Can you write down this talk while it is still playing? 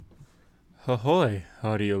Ahoy,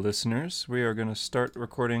 audio listeners. We are going to start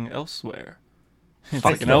recording elsewhere. It's I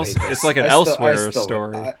like still hate it's this. like an elsewhere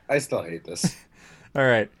story. I still hate this. All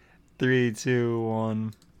right. 3, 2,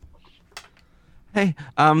 1. Hey,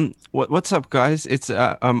 what's up, guys?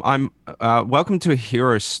 I'm welcome to a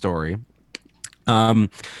hero story. A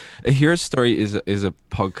hero story is a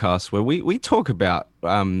podcast where we talk about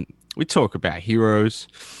heroes.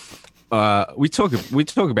 We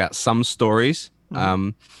talk about some stories.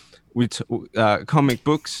 Comic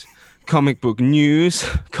books, comic book news,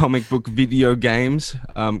 comic book video games,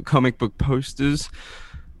 comic book posters.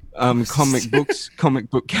 Comic books, comic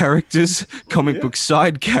book characters, comic book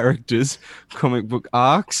side characters, comic book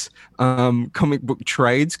arcs, comic book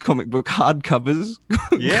trades, comic book hardcovers,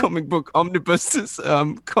 comic book omnibuses,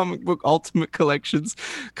 comic book ultimate collections,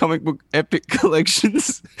 comic book epic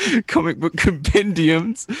collections, comic book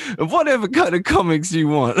compendiums, whatever kind of comics you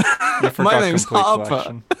want. My name's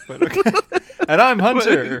Harper. Okay. And I'm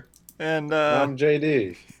Hunter. And I'm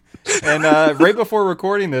JD. And right before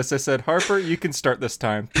recording this, I said, Harper, you can start this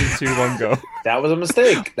time. 3, 2, 1, go. That was a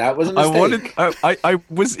mistake. I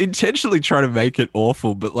was intentionally trying to make it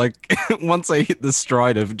awful, but like once I hit the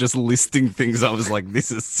stride of just listing things, I was like,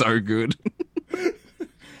 this is so good.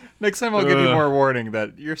 Next time I'll give you more warning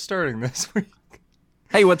that you're starting this week.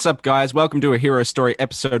 Hey, what's up, guys? Welcome to A Hero Story,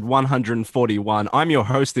 episode 141. I'm your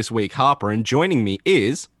host this week, Harper, and joining me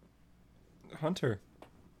is... Hunter.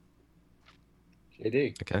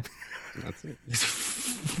 JD. Okay. That's it.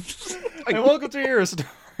 And welcome to Hero Story.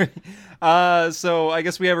 So I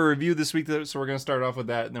guess we have a review this week, so we're going to start off with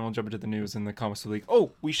that, and then we'll jump into the news and the comics of the week.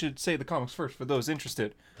 Oh, we should say the comics first for those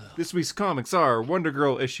interested. This week's comics are Wonder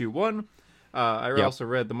Girl issue 1. I also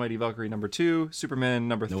read The Mighty Valkyrie number 2, Superman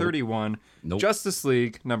number 31, Justice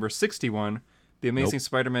League number 61, The Amazing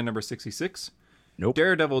Spider-Man number 66,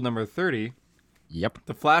 Daredevil number 30,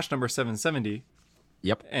 The Flash number 770,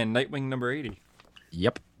 and Nightwing number 80.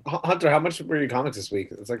 Hunter, how much were your comics this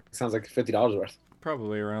week? Sounds like $50 worth.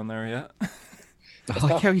 Probably around there, yeah. I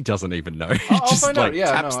like how he doesn't even know. He I'll just find like out. Yeah,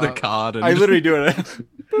 taps the card. And I literally do it.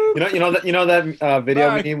 You know that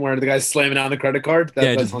video meme where the guy's slamming down the credit card?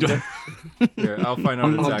 That's Hunter. Yeah, I'll find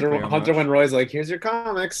out exactly. Hunter when Roy's like, here's your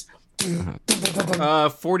comics.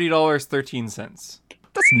 $40.13.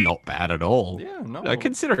 That's not bad at all. Yeah, no.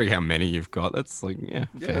 Considering how many you've got, that's like, fair.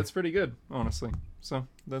 That's pretty good, honestly. So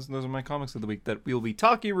those are my comics of the week that we'll be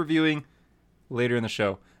reviewing later in the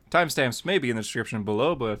show. Timestamps may be in the description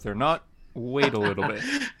below, but if they're not, wait a little bit.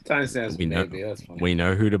 Timestamps maybe. That's funny. We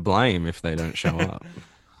know who to blame if they don't show up.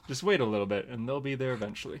 Just wait a little bit, and they'll be there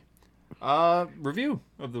eventually. Review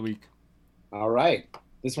of the week. All right.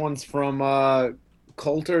 This one's from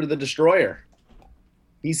Coulter the Destroyer.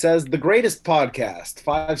 He says, the greatest podcast,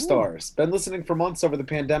 5 stars. Been listening for months over the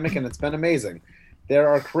pandemic, and it's been amazing. There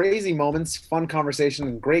are crazy moments, fun conversation,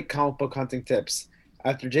 and great comic book hunting tips.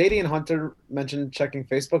 After JD and Hunter mentioned checking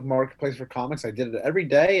Facebook Marketplace for comics, I did it every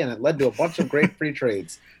day, and it led to a bunch of great free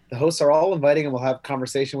trades. The hosts are all inviting and will have a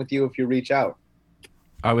conversation with you if you reach out.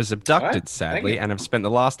 I was abducted, sadly, and have spent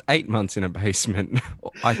the last 8 months in a basement.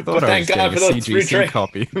 I thought I was getting a CGC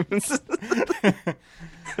copy.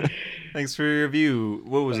 Thanks for your review.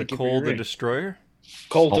 What was it, Cole the Destroyer?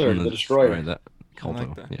 Coulter the Destroyer. I like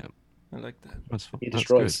that. Yeah. I like that. He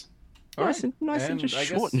destroys. Nice and just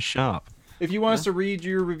short and sharp. If you want us to read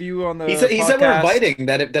your review on the he said we're inviting,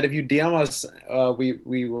 that if you DM us,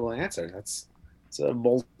 we will answer. It's a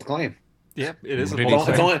bold claim. Yeah, it is.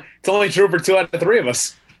 It's only true for 2 out of 3 of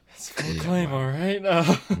us. It's a bold claim, all right.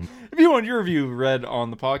 If you want your review read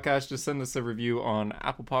on the podcast, just send us a review on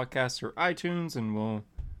Apple Podcasts or iTunes, and we'll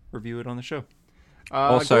review it on the show.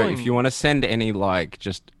 Also, if you want to send any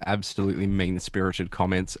just absolutely mean-spirited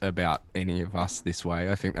comments about any of us this way,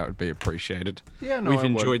 I think that would be appreciated. Yeah, no, we've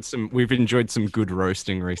enjoyed some good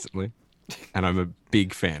roasting recently, and I'm a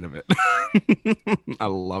big fan of it. I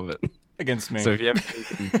love it. Against me. So if you have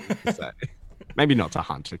anything to say, maybe not to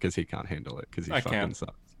Hunter because he can't handle it because he fucking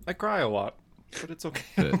sucks. I cry a lot, but it's okay.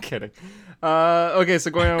 I'm kidding. Okay, so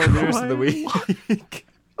going on with the news of the week.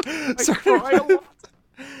 I cry a lot.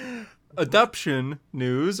 Adoption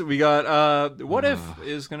news. We got What If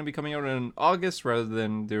is going to be coming out in August rather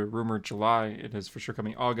than the rumored July. It is for sure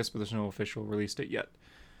coming August, but there's no official release date yet.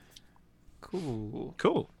 Cool.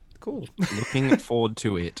 Looking forward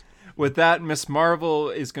to it. With that, Miss Marvel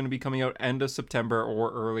is going to be coming out end of September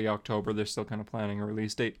or early October. They're still kind of planning a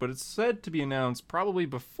release date, but it's said to be announced probably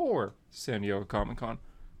before San Diego Comic-Con.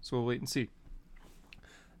 So we'll wait and see.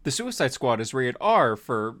 The Suicide Squad is rated R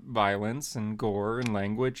for violence and gore and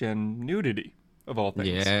language and nudity, of all things.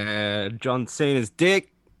 Yeah, John Cena's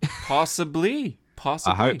dick. Possibly.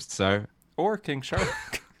 I hope so. Or King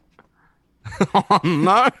Shark. Oh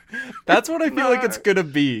no! That's what I feel like it's gonna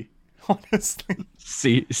be. Honestly.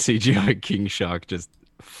 CGI King Shark just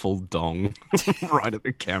full dong right at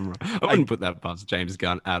the camera. I wouldn't put that past James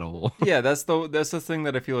Gunn at all. Yeah, that's the thing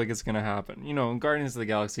that I feel like is gonna happen. You know, Guardians of the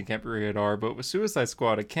Galaxy can't be rated R, but with Suicide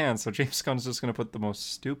Squad it can. So James Gunn's just gonna put the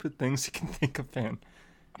most stupid things he can think of in.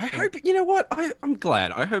 I hope, you know what? I'm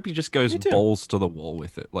glad. I hope he just goes balls to the wall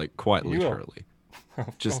with it, like quite literally.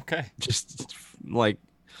 Just like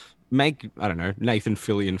make, I don't know, Nathan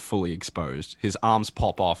Fillion fully exposed. His arms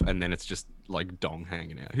pop off and then it's just like dong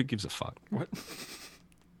hanging out. Who gives a fuck? What?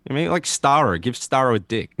 I mean, like Starro. Give Starro a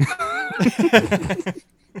dick.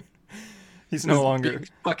 He's no longer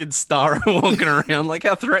fucking Starro walking around. Like,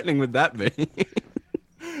 how threatening would that be?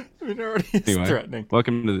 I mean, already it's Anyway, threatening.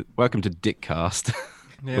 welcome to Dickcast,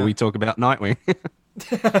 Yeah. where we talk about Nightwing.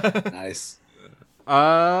 Nice.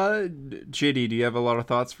 JD, do you have a lot of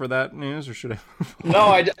thoughts for that news, or should I? No,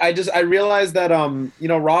 I realized that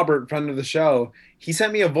Robert, friend of the show, he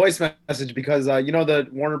sent me a voice message because the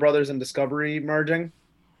Warner Brothers and Discovery merging.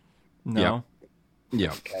 No.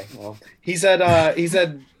 Yeah. Okay. Well, he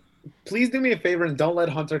said please do me a favor and don't let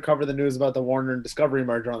Hunter cover the news about the Warner and Discovery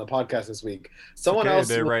merger on the podcast this week. Someone else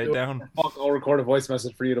They will write do it down. I'll record a voice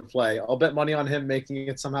message for you to play. I'll bet money on him making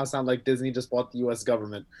it somehow sound like Disney just bought the U.S.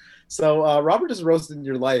 government. So Robert just roasted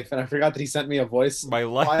your life, and I forgot that he sent me a voice My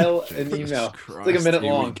life. file and email. It's like a minute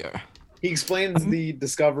Here we long. go. He explains the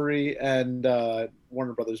Discovery and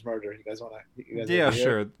Warner Brothers merger. You guys want to? Yeah,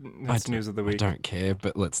 sure. That's news of the I week. don't care,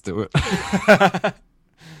 but let's do it.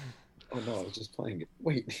 Oh no, I was just playing it.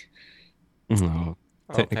 Wait. No.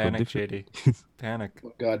 Oh, Technical panic, difficulty. JD. Panic.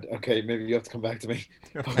 Oh God. Okay, maybe you have to come back to me.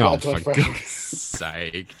 Oh, God, for don't fuck- God's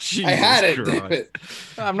sake. Jesus I had it. Christ. Damn it.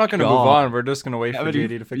 I'm not going to move God. on. We're just going to wait for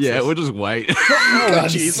JD to fix Yeah, this. we'll just wait. Oh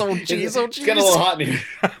jeez, oh, jeez, oh, It's getting a little hot in here.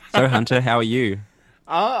 So, Hunter, how are you?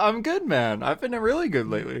 I'm good, man. I've been really good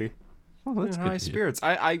lately. Oh, In that's high good. to hear. spirits.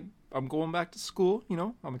 I'm going back to school. You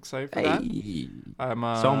know, I'm excited for that. Hey. I'm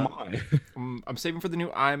So am I. I'm saving for the new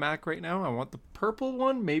iMac right now. I want the purple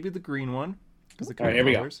one, maybe the green one, because the All right, here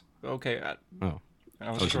we go. colors. Okay. Oh, I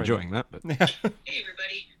I was enjoying enjoying that, but that. Yeah. Hey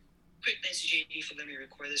everybody, quick thanks to JD for letting me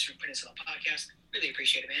record this and putting this on the podcast. Really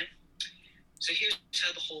appreciate it, man. So here's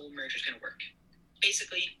how the whole merger is going to work.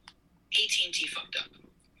 Basically, AT&T fucked up.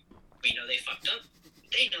 We know they fucked up.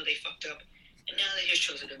 They know they fucked up. And now they just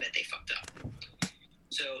chosen to admit they fucked up.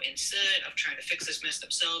 So instead of trying to fix this mess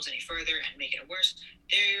themselves any further and making it worse,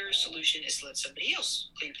 their solution is to let somebody else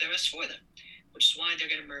clean up their mess for them. Which is why they're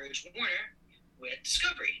going to merge Warner with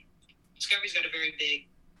Discovery. Discovery's got a very big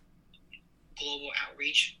global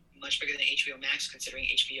outreach, much bigger than HBO Max, considering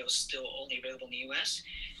HBO is still only available in the US.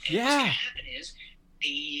 And what's going to happen is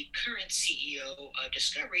the current CEO of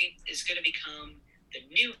Discovery is going to become the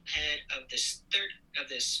new head of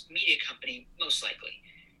this media company, most likely.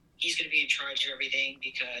 He's going to be in charge of everything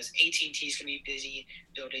because AT&T is going to be busy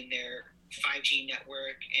building their 5G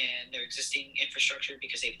network and their existing infrastructure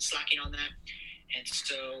because they've been slacking on that. And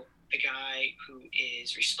so the guy who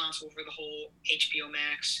is responsible for the whole HBO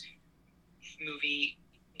Max movie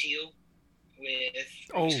deal with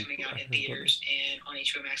who's coming out in theaters and on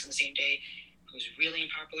HBO Max on the same day, who's really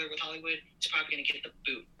unpopular with Hollywood, is probably going to get the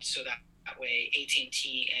boot. So that way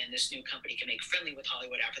AT&T and this new company can make friendly with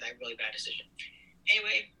Hollywood after that really bad decision.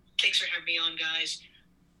 Anyway, thanks for having me on, guys.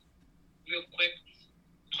 Real quick,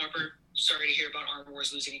 Harper, sorry to hear about Armor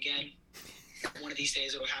Wars losing again. One of these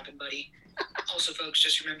days it'll happen, buddy. Also, folks,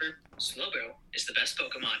 just remember, Slowbro is the best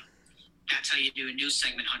Pokemon. That's how you do a news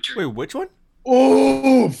segment, Hunter. Wait, which one?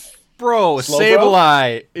 Oof. Bro, Slowbro?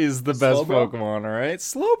 Sableye is the best Slowbro? Pokemon, all right?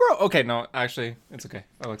 Slowbro? Okay, no, actually, it's okay.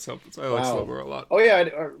 I like Slowbro a lot. Oh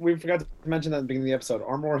yeah, we forgot to mention that at the beginning of the episode.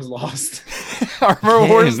 Armor is lost. Armor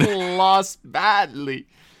Wars lost badly.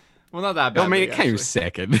 Well, not that badly. I mean, it came actually.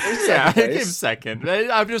 second. Yeah, it place. came second.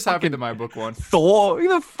 I'm just happy that my book won. Thor? Who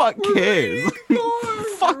the fuck cares?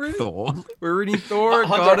 Fuck We're Thor. We're reading Thor,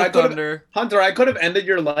 Hunter, God I of could've- Thunder. Hunter, I could have ended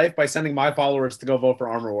your life by sending my followers to go vote for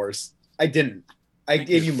Armor Wars. I didn't. I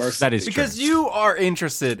gave you mercy. That is Because true. you are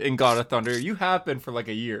interested in God of Thunder. You have been for like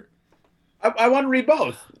a year. I want to read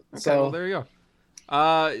both. Okay, So well, there you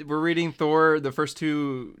go. We're reading Thor, the first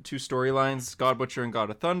two storylines, God Butcher and God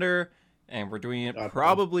of Thunder, and we're doing it God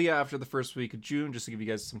probably after the first week of June, just to give you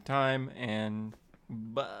guys some time.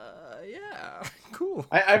 But yeah, cool.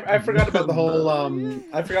 I forgot about the whole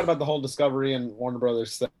I forgot about the whole Discovery and Warner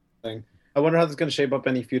Brothers thing. I wonder how this is going to shape up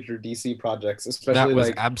any future DC projects, That especially was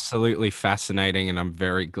like absolutely fascinating, and I'm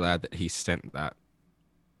very glad that he sent that.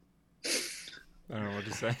 I don't know what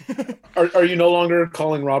to say. Are you no longer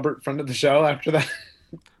calling Robert friend of the show after that?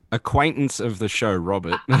 Acquaintance of the show,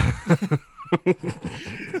 Robert.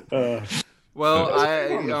 Well,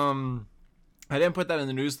 I didn't put that in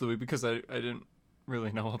the news of the week because I didn't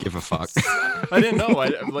really know. Give a fuck. I didn't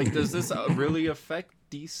know. Does this really affect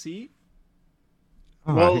DC?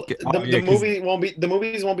 Oh, Well, yeah, 'cause the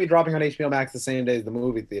movies won't be dropping on HBO Max the same day as the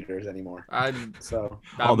movie theaters anymore. So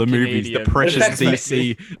Oh, the movies, the Canadian. precious It affects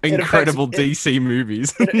DC, incredible DC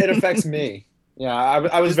movies. It affects me. Yeah,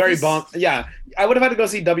 I was very bummed. Yeah, I would have had to go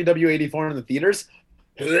see WW84 in the theaters.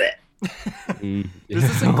 Mm. Does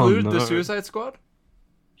this Oh, include no. the Suicide Squad?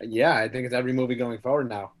 Yeah, I think it's every movie going forward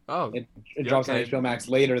now. Oh, It drops okay. on HBO Max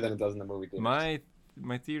later than it does in the movie theaters.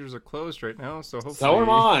 my theaters are closed right now, so hopefully. So are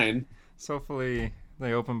mine. So hopefully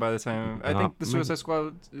they open by the time. I think the Suicide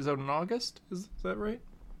Squad is out in August. Is that right?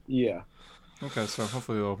 Yeah. Okay, so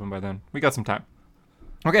hopefully they'll open by then. We got some time.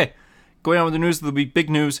 Okay, going on with the news of the week. Big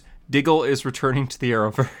news: Diggle is returning to the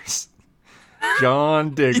Arrowverse.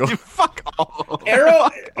 John Diggle. Fuck off. Arrow,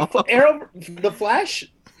 the Flash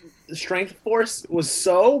strength force was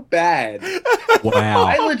so bad. Wow.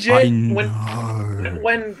 I legit know.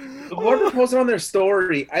 when whoever posted on their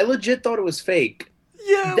story, I legit thought it was fake.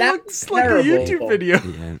 Yeah, it That looks was like a terrible. YouTube video.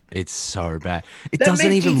 Yeah, it's so bad. It That doesn't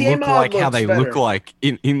makes even GTA look mod like how looks they better. look like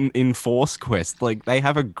in Force Quest. Like they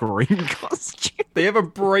have a green costume. They have a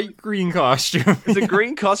bright green costume. It's a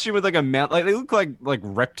green costume with like a mount. Like they look like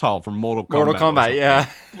Reptile from Mortal Kombat. Mortal or Kombat, something. yeah.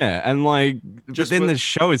 Yeah, and like, Just but then with- the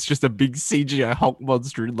show is just a big CGI Hulk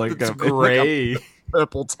monster in like, It's a, gray. like a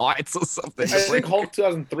purple tights or something. I think Hulk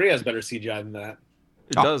 2003 has better CGI than that.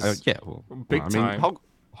 It does. Yeah, well, Big I mean, time.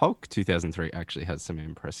 Hulk 2003 actually has some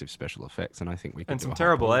impressive special effects, and I think we can And do some a whole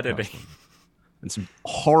terrible podcast editing. on it. And some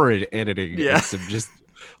horrid editing. Yeah. And some just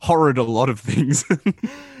horrid a lot of things.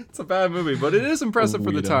 It's a bad movie, but it is impressive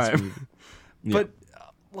for the Weird-ass time. movie. Yeah. But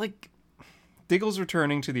like, Diggle's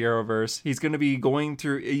returning to the Arrowverse. He's going to be going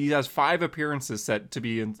through. He has 5 appearances set to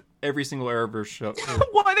be in every single Arrowverse show.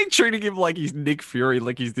 Why are they treating him like he's Nick Fury,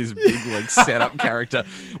 like he's this big like setup character?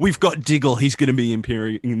 We've got Diggle. He's going to be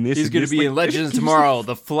appearing in this. He's and going to this. be Like, in Legends Tomorrow,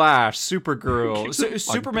 The Flash, Supergirl, Gives a fuck.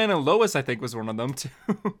 Superman and Lois. I think was one of them too.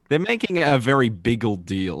 They're making a very biggle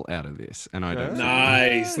deal out of this, and I don't.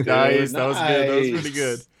 Nice, dude. Nice. That was good. That was Nice. pretty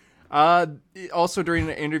good. Also, during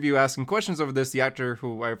an interview asking questions over this, the actor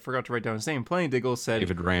who I forgot to write down his name, playing Diggle, said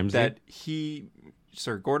David Ramsey.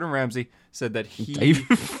 that Gordon Ramsay said that he David,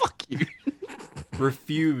 fuck you.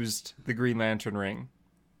 refused the Green Lantern ring.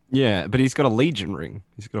 Yeah, but he's got a Legion ring.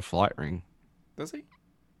 He's got a flight ring. Does he?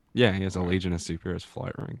 Yeah, he has a Legion of Superheroes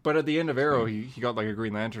flight ring. But at the end of Arrow, he got like a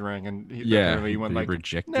Green Lantern ring, and Yeah, he went he like,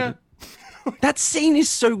 rejected nah. it. That scene is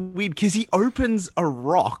so weird because he opens a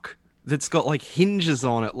rock that's got like hinges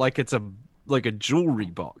on it, like it's a jewelry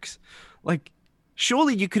box. Like,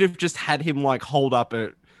 surely you could have just had him like hold up a,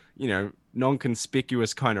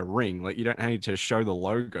 non-conspicuous kind of ring. Like, you don't need to show the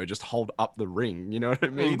logo; just hold up the ring. You know what I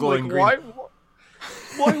mean? glowing Like, green.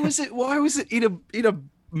 why was it? Why was it in a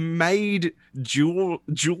made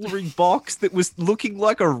jewelry box that was looking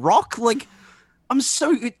like a rock? Like,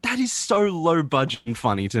 that is so low budget and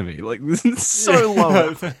funny to me. Like, this is so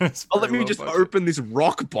low. It's Oh, let very me low just budget. open this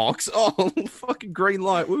rock box. Oh, fucking green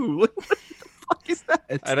light. Woo. What the fuck is that?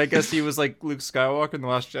 And I guess he was like Luke Skywalker in The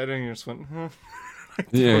Last Jedi, and he just went,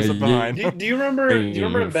 Yeah, throws it yeah. behind. Do you remember in Yeah.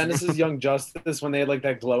 Bendis' Young Justice when they had like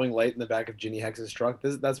that glowing light in the back of Ginny Hex's truck?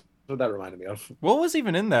 That's what that reminded me of. What was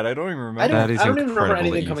even in that? I don't even remember. I don't, That is I don't even remember incredible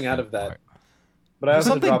anything that coming you out of think that. that. But I also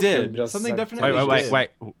Something dropped did. Young Justice Something on- definitely Wait.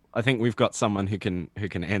 I think we've got someone who can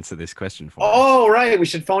answer this question for us. Oh right, we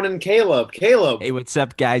should phone in Caleb. Caleb, Hey, what's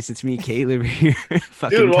up, guys? It's me, Caleb here.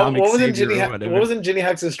 Fucking dude, what comic was in savior Ginny? or whatever. What was in Ginny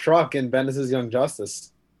Hex's truck in Bendis' Young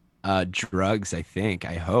Justice? Drugs, I think.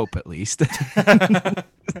 I hope, at least.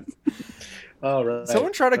 Oh right.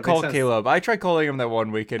 Someone tried to That call makes sense. Caleb. I tried calling him that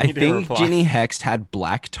one week, and I he didn't think reply. Ginny Hex had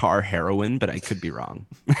black tar heroin, but I could be wrong.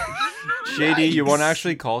 JD, you want to Nice.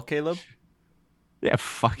 actually call Caleb? Yeah,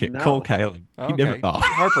 fuck it. No. Call Caleb. Oh, He never. okay. Oh.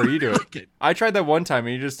 Harper, you do it. Fuck it. I tried that one time,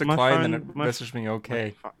 and you just My declined, and it phone- my- messaged me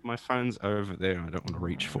okay. My phone's over there. I don't want to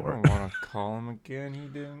reach I for don't it. want to call him again. He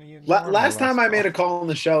didn't. He La- ignored my last time I made a call on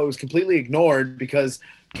the show, it was completely ignored because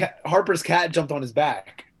Harper's cat jumped on his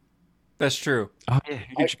back. That's true. Oh, yeah.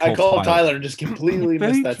 I called Tyler and just completely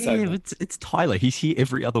missed that segment. It's Tyler. He's here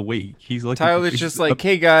every other week. He's like Tyler's just like,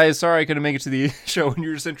 "Hey guys, sorry I couldn't make it to the show," and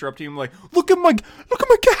you're just interrupting him like, "Look at my cat."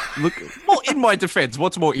 look. Well, in my defense,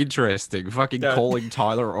 what's more interesting, fucking Yeah. calling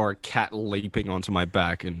Tyler or a cat leaping onto my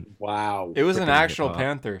back and Wow. It was an Ripping it actual apart.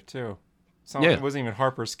 panther too. So Yeah. It wasn't even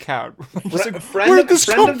Harper's cat. He's Fr- like, friend "Where'd of, this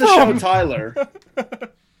friend come of the show, from?" Tyler.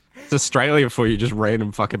 it's Australia for you. Just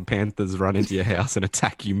random fucking panthers run into your house and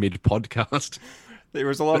attack you mid podcast. There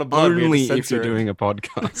was a lot of blood. we had to Only if censor you're it. doing a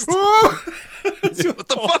podcast. That's what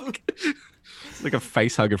the fuck? Like a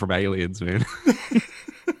face hugger from Aliens, man.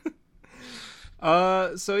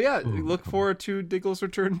 So yeah, look forward to Diggle's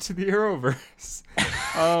return to the Arrowverse.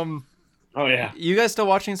 Oh yeah. You guys still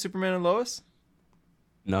watching Superman and Lois?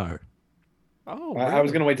 No. Oh, I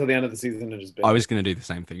was gonna wait till the end of the season and just. I was going to do the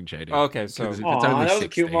same thing, JD. Okay, so Because Aw, it's only that was a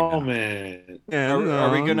cute 16 now. moment. Yeah,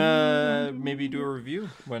 are we gonna maybe do a review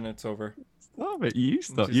when it's over? Oh, but you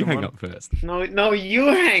stop. Season You hang one? up first. No, you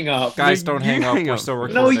hang up. Guys, No, don't you hang up. hang We're up. still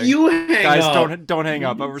recording. No, you hang Guys, up. don't hang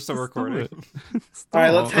up. We're still recording. All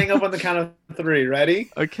right, let's hang up on the count of 3.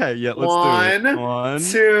 Ready? Okay, yeah, let's do it. 1, 2,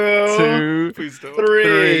 2, Please don't.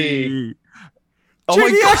 3. Oh my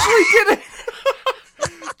JD god! actually did it.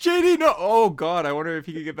 JD, no. Oh god, I wonder if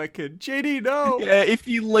he could get back in. JD, no. Yeah, if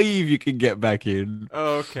you leave, you can get back in.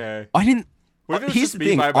 Okay. I didn't. What if it's Here's just the me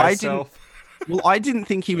thing. by I didn't. myself? Well, I didn't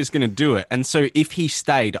think he was going to do it, and so if he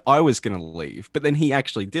stayed, I was going to leave. But then he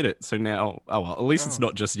actually did it. So now, oh well, at least it's Oh.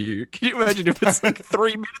 not just you. Can you imagine if it's like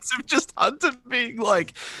 3 minutes of just Hunter being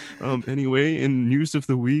like, anyway, in news of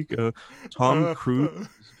the week, Tom Cruise is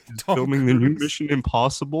Tom filming the new Cruise. Mission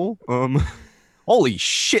Impossible. Holy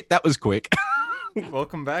shit, that was quick.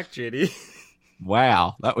 Welcome back, JD.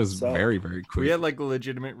 Wow, that was So, very, very quick. We had like a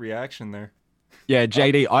legitimate reaction there. Yeah,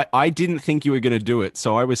 JD, I didn't think you were going to do it,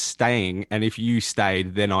 so I was staying, and if you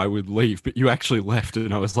stayed, then I would leave, but you actually left,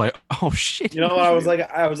 and I was like, oh, shit. You know what? I was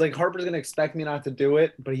like, Harper's gonna expect me not to do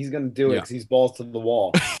it, but he's gonna do it Yeah. because he's balls to the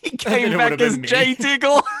wall. He then came it back would've as been me. Jay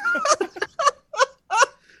Diggle.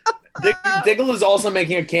 Diggle is also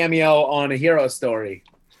making a cameo on A Hero Story.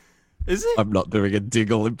 Is it? I'm not doing a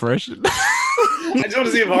Diggle impression. I just want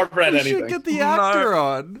to see if Harper had We should anything. get the No. actor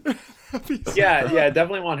on. That'd be so Yeah,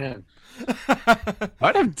 definitely want him.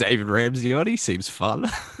 I'd have David Ramsey on. He seems fun.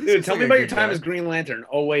 Dude, tell like me a about your good time guy. as Green Lantern.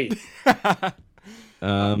 Oh wait,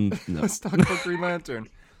 No. Let's talk about Green Lantern.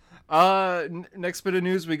 Next bit of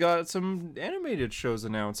news, we got some animated shows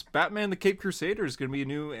announced. Batman: The Cape Crusader is going to be a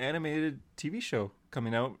new animated TV show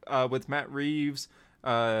coming out with Matt Reeves,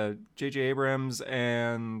 J.J. Abrams,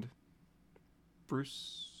 and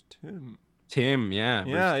Bruce Timm. Tim, yeah.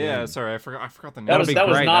 Yeah. Bruce Sorry, I forgot the name. that was be that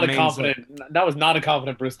was great. not That a means, confident. That was not a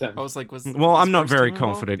confident Bruce Timm. I was like, was Tim. Well, was I'm not Bruce very Timm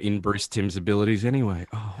involved? confident in Bruce Timm's abilities anyway.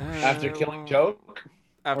 Oh. After killing Joke.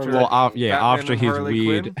 After Well, Batman after and his Harley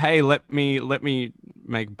weird. Quinn? Hey, let me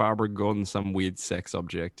make Barbara Gordon some weird sex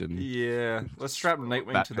object and. Yeah, let's strap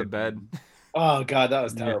Nightwing to the bed. Oh god, that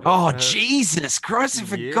was terrible. Oh Jesus Christ! I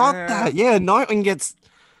forgot Yeah. that. Yeah, Nightwing gets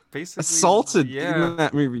Basically, assaulted Yeah. in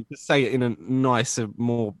that movie. To say it in a nicer,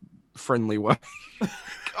 more friendly way.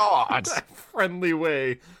 God. Friendly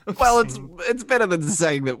way. of Well, saying- it's better than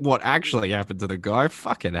saying that what actually happened to the guy.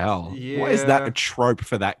 Fucking hell. Why is that Yeah. a trope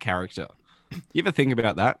for that character? You ever think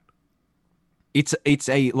about that? It's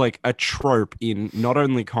a like a trope in not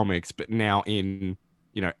only comics but now in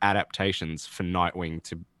adaptations for Nightwing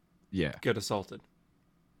to get assaulted.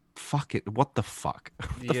 fuck it. What the fuck? What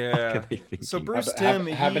the fuck Yeah. are they thinking? So Bruce Timm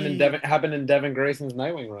happened in Devin Grayson's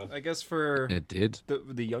Nightwing run. I guess for It did.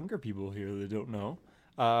 the younger people here that don't know,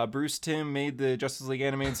 Bruce Timm made the Justice League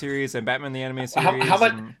animated series and Batman the animated series.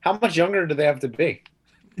 How much younger do they have to be?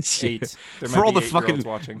 8. There For might all be the 8-year-olds fucking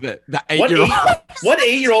watching. the What 8-year-old. what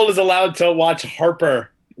 8-year-old is allowed to watch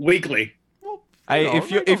Harper weekly? Well, Hey, you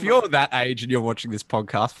know, if you're that age and you're watching this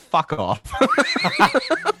podcast, fuck off.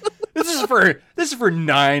 this is for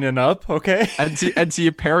 9 and up, okay? and to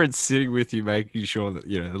your parents sitting with you, making sure that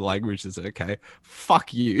the language is okay.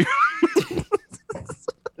 Fuck you.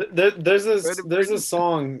 There's a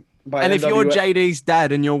song by And if you're NWA JD's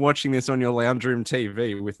dad and you're watching this on your lounge room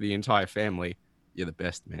TV with the entire family, you're the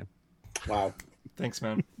best, man. Wow, Thanks,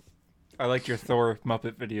 man. I liked your Thor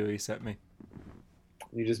Muppet video you sent me.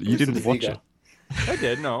 you just You didn't boosted his watch ego. it. I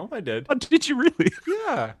did. No, I did. Oh, did you really?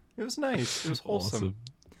 Yeah, it was nice. It was wholesome.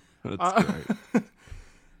 Awesome. That's great.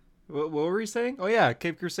 What were we saying? Oh yeah,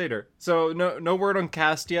 Cape Crusader. So no word on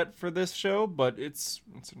cast yet for this show, but it's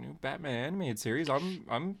a new Batman animated series.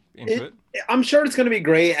 I'm into it. I'm sure it's gonna be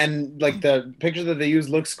great, and like the picture that they use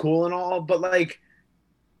looks cool and all, but like,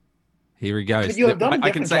 Here he goes. could you have done a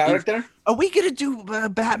I can different say, character? are we gonna do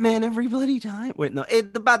Batman every bloody time? Wait, no.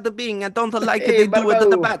 It's about the being. I don't like Hey, it. They do it to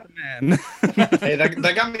the Babo. Batman. Hey,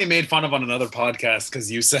 that got me made fun of on another podcast because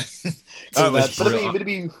you said Oh, that's that.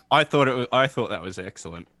 brilliant. I thought that was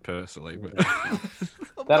excellent, personally. But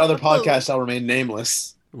That other podcast shall remain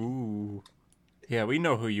nameless. Ooh, yeah, we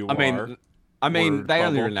know who you I are. mean, Word they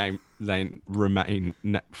only bubble. remain.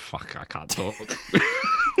 Fuck, I can't talk.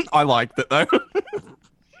 I liked it though.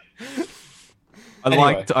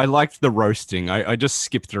 Anyway. I liked the roasting. I just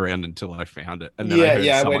skipped around until I found it, and then Yeah, I heard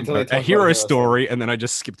yeah, I someone waited till they go, talked a about hero Hero story, and then I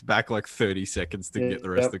just skipped back like 30 seconds to get the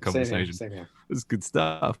rest of the Yep, same here, conversation. Same here. It was good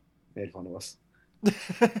stuff. Made fun of us.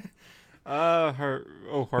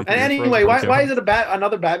 Harper. And anyway, why is it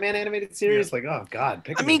another Batman animated series? Yeah. Like, oh god.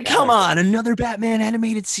 Pick I a mean, new come character. on, another Batman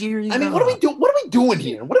animated series. I mean, what are we doing? What are we doing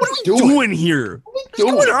here? What are we doing here? What are we What's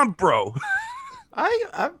doing? going on, bro?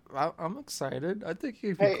 I'm excited. I think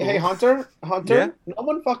it'd be Hey, cool. hey, Hunter. Yeah? No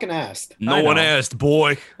one fucking asked. No one asked,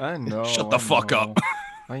 boy. I know. Shut the fuck up.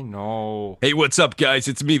 I know. Hey, what's up, guys?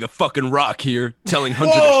 It's me, the fucking Rock here, telling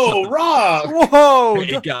Hunter Whoa, to Rock! Whoa! shut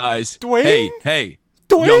the... Hey, guys. Dwayne? Hey.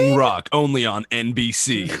 Dwayne? Young Rock, only on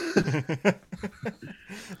NBC.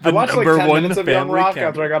 I watched like 10 minutes of Young family Rock camp.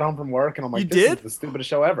 after I got home from work, and I'm like, You this did? is the stupidest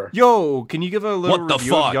show ever. Yo, can you give a little What the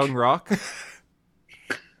review of fuck? Young Rock?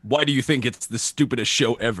 Why do you think it's the stupidest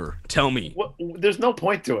show ever? Tell me. What? There's no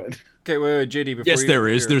point to it. Okay, wait, JD. Before Yes, you, there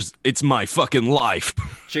is. here. It's my fucking life.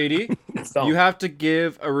 JD. It's dumb. You have to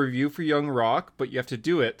give a review for Young Rock, but you have to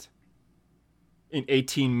do it in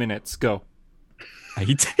 18 minutes. Go. 18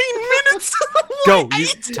 minutes? Go.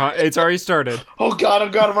 What? It's already started. Oh god,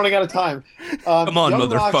 I'm running out of time. Come on, Young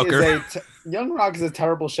Rock motherfucker. Young Rock is a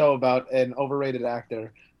terrible show about an overrated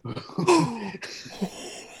actor.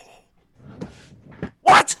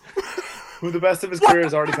 What? Who the best of his career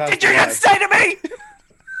has already passed Did you away. just say to me?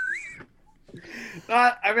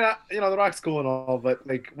 The Rock's cool and all, but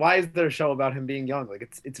like, why is there a show about him being young? Like,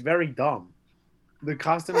 it's very dumb. The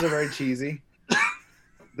costumes are very cheesy.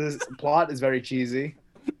 The plot is very cheesy.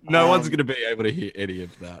 No one's gonna be able to hear any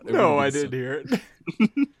of that. No, I didn't hear it.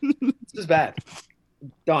 It's just bad.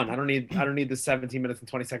 Done. I don't need the 17 minutes and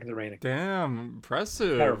 20 seconds of raining. Damn,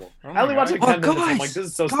 impressive. Terrible. Oh I only my watched like God. 10 minutes. I'm like, this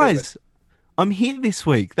is so guys, I'm here this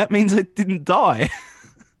week. That means I didn't die.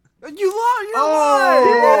 You lied. You're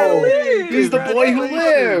Oh, alive. he's the boy who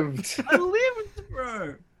lived. I lived,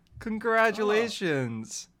 bro.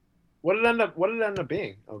 Congratulations. What did it end up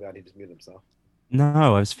being? Oh god, he just muted himself.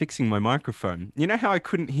 No, I was fixing my microphone. You know how I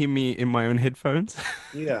couldn't hear me in my own headphones?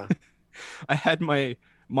 Yeah. I had my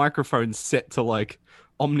microphone set to like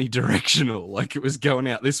omnidirectional, like it was going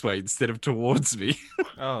out this way instead of towards me.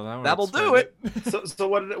 Oh, that That'll explain do it. So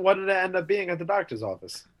what did it end up being at the doctor's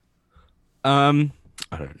office?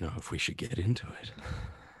 I don't know if we should get into it.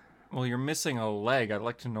 Well, you're missing a leg. I'd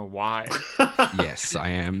like to know why. Yes, I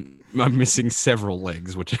am. I'm missing several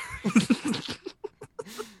legs, which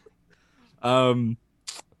well,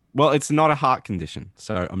 it's not a heart condition,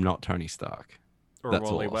 so I'm not Tony Stark. Or That's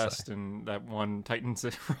all Wally I'll West say. in that one Titans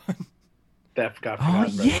run. That got Oh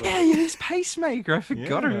forgotten very yeah, quickly. his pacemaker. I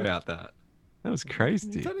forgot Yeah. about that. That was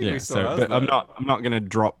crazy. Technically Yeah, still so has but I'm that. not gonna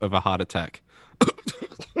drop of a heart attack.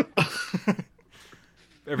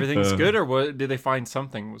 Everything's good, or what? Did they find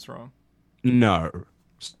something was wrong? No.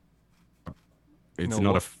 It's No,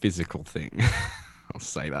 not what? a physical thing. I'll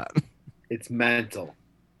say that. It's mental.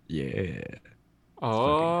 Yeah.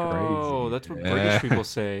 Oh, crazy. that's what Yeah. British people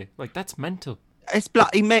say. Like, that's mental. It's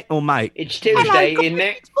bloody metal, mate. It's Tuesday, isn't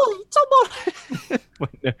it?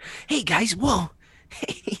 Hey guys, whoa.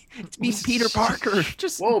 It's me, Peter Parker.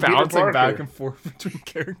 Just Whoa, Peter bouncing Parker. back and forth between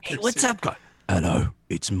characters. Hey, what's up, guys? Hello,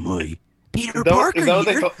 it's me, Peter Is that- Parker is that what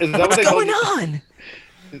they here. call- is that what What's they call going you? on?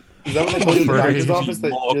 Is that what they told you in the doctor's office? That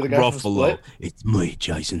Mark you're the guy from Ruffalo. Split? It's me,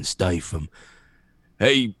 Jason Statham.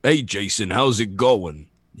 Hey, Jason, how's it going?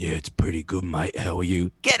 Yeah, it's pretty good, mate. How are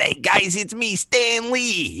you? G'day, guys. It's me, Stan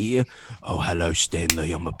Lee. Oh, hello, Stan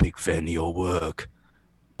Lee. I'm a big fan of your work.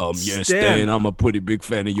 Yeah, Stan, Stan, I'm a pretty big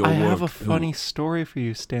fan of your I work. have a funny story for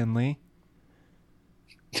you, Stanley.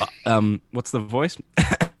 What's the voice?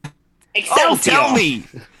 Excelsior! Tell me.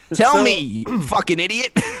 Tell me, you fucking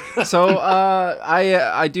idiot. So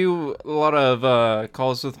I do a lot of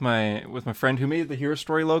calls with my friend who made the Hero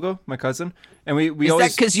Story logo, my cousin, and we Is always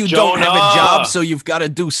that because you don't have a Jonah! job, so you've got to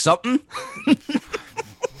do something?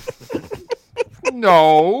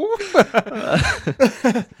 no.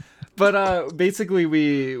 But basically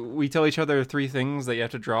we tell each other 3 things that you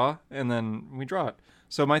have to draw, and then we draw it.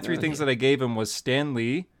 So my 3 things that I gave him was Stan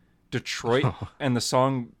Lee, Detroit, and the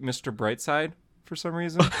song Mr. Brightside for some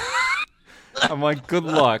reason. I'm like, good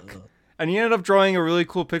luck. And he ended up drawing a really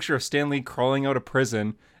cool picture of Stan Lee crawling out of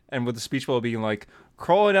prison, and with the speech bubble being like,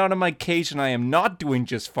 crawling out of my cage and I am not doing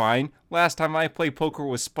just fine. Last time I played poker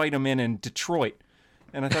was Spider-Man in Detroit.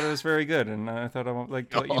 And I thought it was very good, and I thought I would like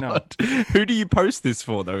to let you know. Who do you post this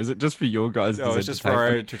for, though? Is it just for your guys? No, it's just for our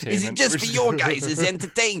entertainment. Is it just for your guys'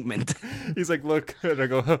 entertainment? He's like, look, and I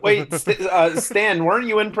go, Wait, Stan, weren't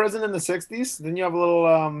you in prison in the 60s? Didn't you have a little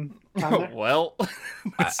time there? well,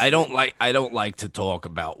 I don't like to talk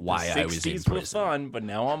about why I was in 60s were prison. fun, but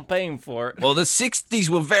now I'm paying for it. Well, the 60s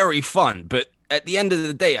were very fun, but at the end of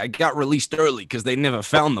the day, I got released early because they never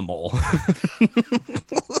found them all.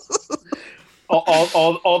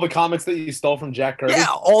 all the comics that you stole from Jack Kirby. Yeah,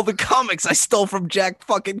 all the comics I stole from Jack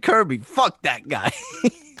fucking Kirby. Fuck that guy.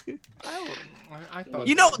 I thought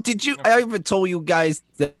You know, I even told you guys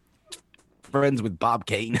that friends with Bob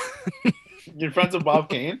Kane. You're friends with Bob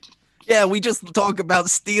Kane? Yeah, we just talk about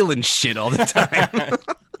stealing shit all the time.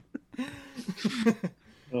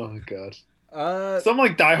 Oh god. Some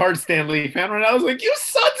like diehard Stan Lee fan right now. I was like, you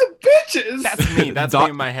sons of bitches. that's me. That's me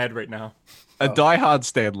in my head right now. A diehard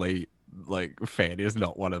Stan Lee fan is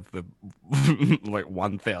not one of the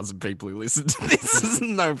 1,000 people who listen to this. There's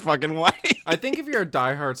no fucking way. I think if you're a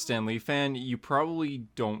diehard Stan Lee fan, you probably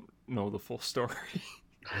don't know the full story.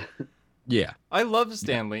 Yeah. I love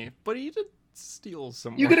Stan Lee, but he did steal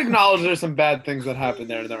some. You could acknowledge there's some bad things that happened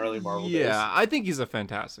there in the early Marvel days. Yeah, I think he's a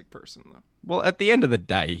fantastic person though. Well, at the end of the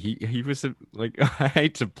day, he was like, I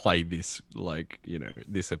hate to play this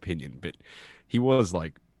this opinion, but he was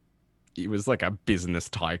like a business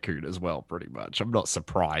tycoon as well, pretty much. I'm not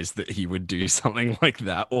surprised that he would do something like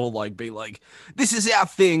that, or like be like, "This is our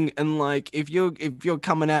thing," and like, if you're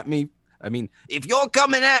coming at me, if you're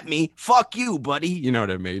coming at me, fuck you, buddy. You know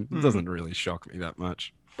what I mean? It doesn't really shock me that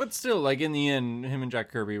much. But still, like in the end, him and Jack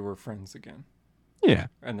Kirby were friends again. Yeah,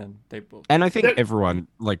 and then they both. And I think everyone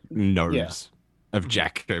knows of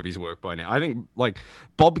Jack Kirby's work by now. I think like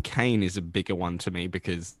Bob Kane is a bigger one to me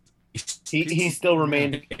because he still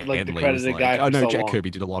remained like the credited guy. Oh no, Jack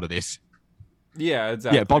Kirby did a lot of this. Yeah,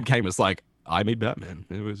 exactly. Yeah, Bob Kane was like, I made Batman.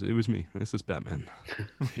 It was me. This is Batman.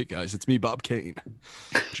 Hey guys, it's me, Bob Kane.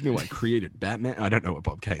 Did you know I created Batman? I don't know what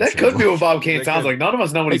Bob Kane. That could be what Bob Kane sounds like. None of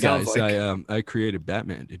us know what he sounds like. I created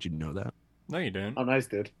Batman. Did you know that? No, you didn't. Oh, nice,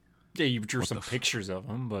 dude. Yeah, you drew some pictures of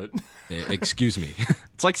him, but excuse me.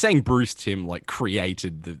 It's like saying Bruce Timm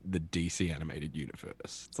created the DC animated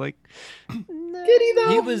universe. It's like, did he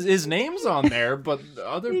though? His name's on there, but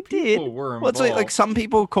other people were involved. Well, it's like some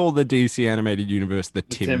people call the DC animated universe the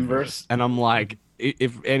Timmverse, and I'm like,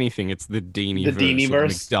 if anything, it's the Deanieverse,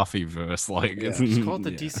 McDuffieverse. Like, it's called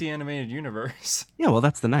the DC animated universe. Yeah, well,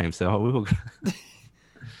 that's the name. So I will.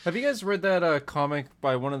 Have you guys read that comic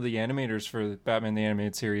by one of the animators for Batman the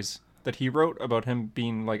Animated Series that he wrote about him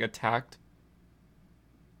being attacked?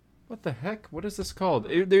 What the heck? What is this called?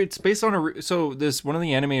 It's based on this one of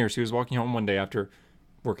the animators, he was walking home one day after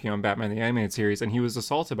working on Batman the Animated Series, and he was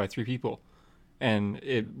assaulted by 3 people, and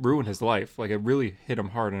it ruined his life. It really hit him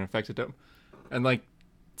hard and affected him. And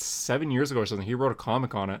 7 years ago or something, he wrote a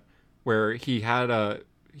comic on it where he had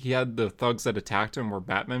the thugs that attacked him were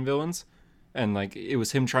Batman villains. And it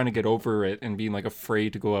was him trying to get over it and being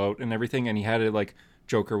afraid to go out and everything. And he had it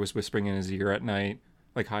Joker was whispering in his ear at night,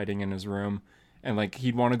 hiding in his room. And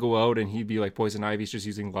he'd want to go out and he'd be Poison Ivy's just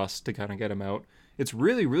using lust to kind of get him out. It's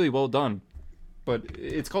really, really well done. But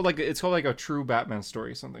it's called a true Batman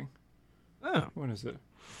story something. Oh. What is it?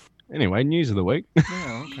 Anyway, news of the week.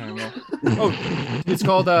 Yeah, okay. Well. It's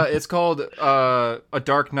called A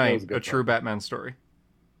Dark Knight, a true Batman story.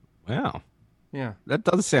 Wow. Yeah, that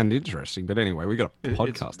does sound interesting. But anyway, we got a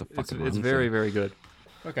podcast to fucking run. It's very, very good.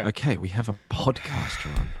 Okay, we have a podcast to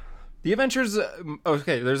run. The Adventures.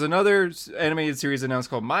 Okay, there's another animated series announced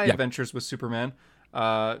called My Adventures with Superman.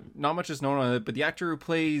 Not much is known on it, but the actor who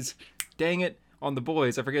plays, dang it, on The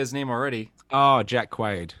Boys, I forget his name already. Oh, Jack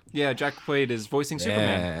Quaid. Yeah, Jack Quaid is voicing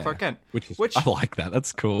Superman, Clark Kent. Which I like that.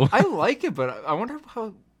 That's cool. I like it, but I wonder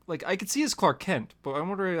how. I could see his Clark Kent, but I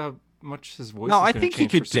wonder how much his voice. No, is I think he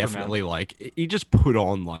could definitely he just put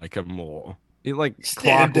on a more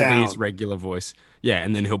Clark will be his regular voice. Yeah,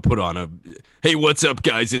 and then he'll put on a, hey, what's up,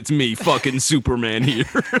 guys? It's me, fucking Superman here.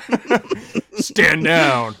 Stand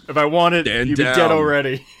down. If I wanted it, you'd be dead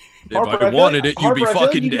already. If I wanted it, you'd be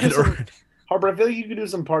fucking dead already. Harper, I feel like you could do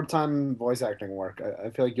some part-time voice acting work. I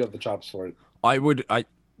feel like you have the chops for it.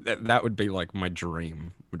 That would be my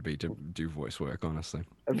dream would be to do voice work, honestly.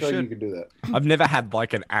 I feel like you could do that. I've never had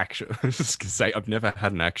an actual I was just gonna say I've never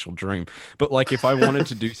had an actual dream. But if I wanted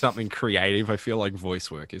to do something creative, I feel like voice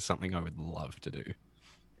work is something I would love to do.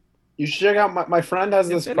 You should check out my friend has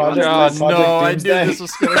this project. I knew this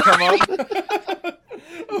was gonna come up.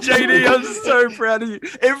 JD, I'm so proud of you.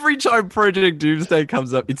 Every time Project Doomsday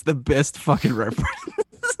comes up, it's the best fucking reference.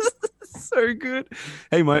 So good.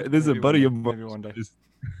 Hey, there's a buddy of mine. Maybe one day.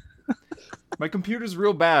 My computer's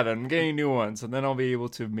real bad. I'm getting new ones, and then I'll be able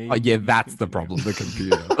to maybe. Oh yeah, that's the problem. The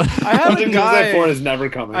computer. I had a guy. Is never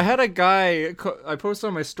coming. I had a guy. I posted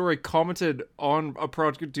on my story, commented on a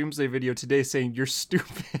Project Doomsday video today, saying you're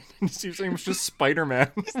stupid, and he was saying it was just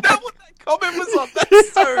Spider-Man. Is that what that comment was on?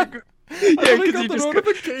 That's so good. Yeah,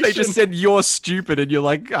 because they just said you're stupid, and you're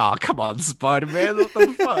like, oh, come on, Spider-Man, what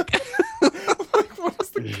the fuck? What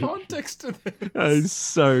was the the context to this? It's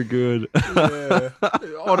so good. Yeah.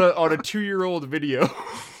 On a 2-year-old video.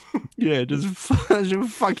 Yeah, just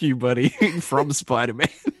fuck you, buddy, from Spider-Man.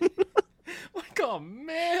 Like, oh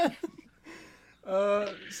man.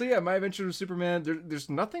 So yeah, My Adventure with Superman. There's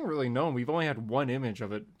nothing really known. We've only had one image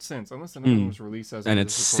of it since, unless another one was released as. And of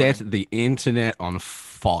it's this set recording. the internet on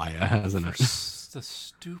fire, hasn't it? The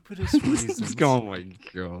stupidest reasons. It's going, oh my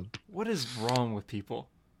god. What is wrong with people?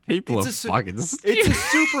 People It's are a fucking It's a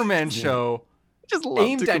Superman show just love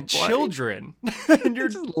aimed to at complain. children, and you're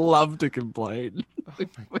just love to complain. oh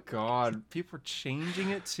my god, people are changing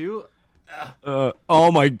it too.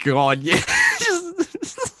 Oh my god, yeah.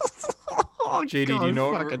 Oh, JD, do you God,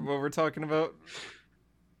 know fucking, what we're talking about?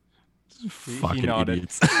 fucking nodded.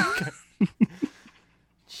 idiots.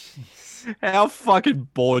 How fucking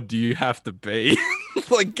bored do you have to be?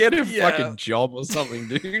 Like, get a fucking job or something,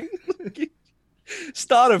 dude.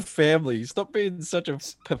 Start a family. Stop being such a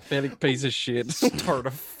pathetic piece of shit. Start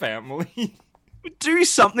a family. Do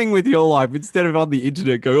something with your life instead of on the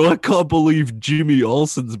internet go, I can't believe Jimmy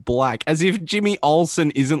Olsen's black. As if Jimmy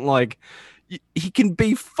Olsen isn't like, he can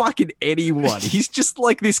be fucking anyone. He's just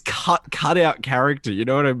like this cut out character. You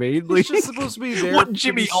know what I mean? Like, He's just supposed to be there. what to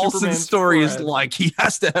Jimmy be Olsen's Superman's story is friend. like, he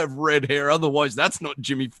has to have red hair, otherwise that's not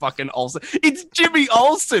Jimmy fucking Olsen. It's Jimmy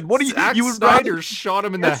Olsen. What are you? Zack You would Snyder rather, shot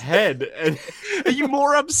him in the head. And are you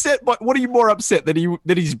more upset? But what are you more upset that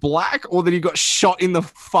he's black or that he got shot in the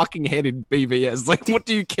fucking head in BVS? Like, what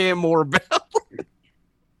do you care more about?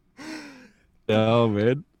 Oh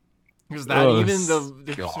man, there's that. Oh, even God.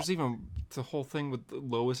 there's even the whole thing with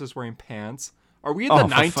Lois is wearing pants. Are we in Oh,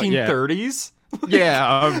 the for fu- yeah. 1930s?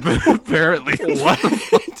 yeah, apparently. What?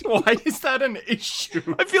 Why is that an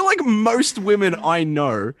issue? I feel like most women I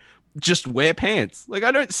know just wear pants. Like,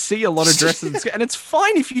 I don't see a lot of dresses, and it's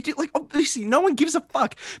fine if you do. Like, obviously, no one gives a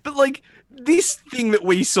fuck. But like, this thing that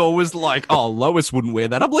we saw was like, oh, Lois wouldn't wear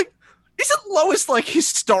that. I'm like, isn't Lois like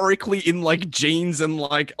historically in like jeans and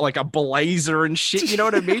like a blazer and shit? You know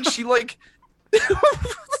what I mean? She like,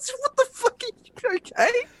 what the fuck? Are you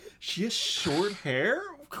okay? She has short hair?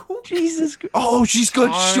 Jesus. Oh, she's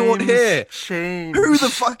got short Times hair. change. Who the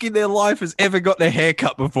fuck in their life has ever got their hair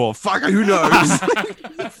cut before? Fuck, who knows?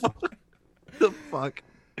 The fuck?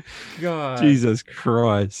 God. Jesus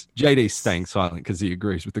Christ. JD's staying silent because he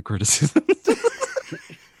agrees with the criticism.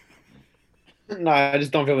 No, I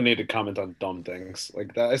just don't feel the need to comment on dumb things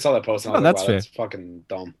like that. I saw that post and I was Oh, like, that's wow, fair. that's fucking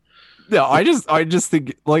dumb. Yeah, I just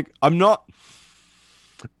think like I'm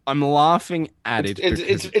laughing at it.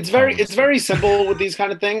 It's very simple with these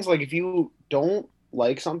kind of things. Like if you don't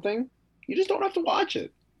like something, you just don't have to watch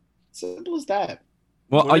it. Simple as that.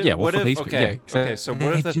 Well, What if- yeah. Well, what for if- these, okay, yeah, okay, so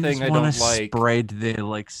what if the thing I wanna don't like- spread their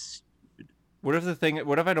like. What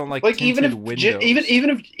if I don't like Like even tinted if windows? even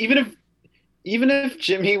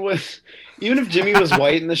if Jimmy was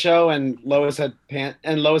white in the show and Lois had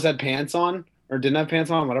pants on or didn't have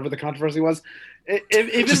pants on, whatever the controversy was. If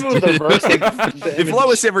it was the reverse, like, If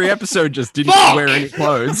Lois every episode just didn't Fuck! wear any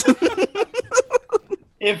clothes.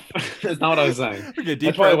 if that's not what I was saying. Okay,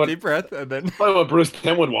 That's probably what- deep breath, and then Probably what Bruce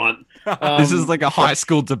Timm would want. This is like a high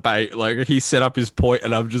school debate. Like he set up his point,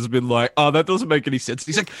 and I've just been like, "Oh, that doesn't make any sense."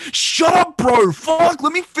 He's like, "Shut up, bro! Fuck,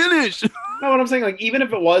 let me finish." No, what I'm saying, like, even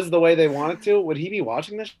if it was the way they wanted to, would he be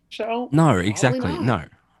watching this show? No, Probably exactly, not.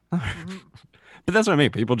 no. But that's what I mean.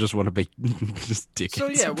 People just want to be just dickheads. so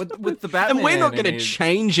yeah, with the Batman, and we're not going to animated-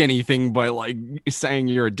 change anything by like saying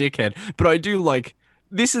you're a dickhead. But I do like.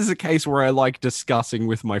 This is a case where I like discussing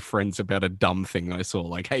with my friends about a dumb thing I saw.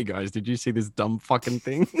 Like, hey guys, did you see this dumb fucking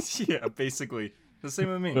thing? Yeah, basically the same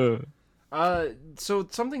with me. So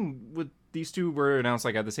something with these two were announced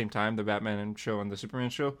like at the same time, the Batman show and the Superman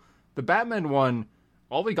show. The Batman one,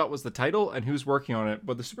 all we got was the title and who's working on it.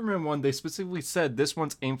 But the Superman one, they specifically said this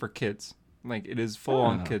one's aimed for kids. Like it is full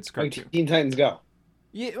on kids Like cartoon. Teen Titans Go.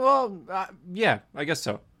 Yeah, well, yeah, I guess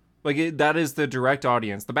so. Like that is the direct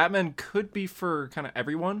audience. The Batman could be for kind of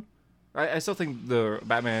everyone. I still think the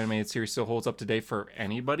Batman animated series still holds up to date for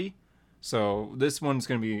anybody. So this one's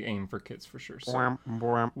gonna be aimed for kids for sure. So. Why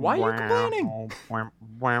are you complaining?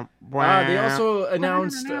 They also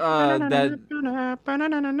announced that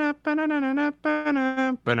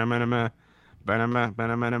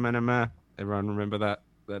Everyone remember that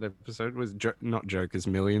episode was not Joker's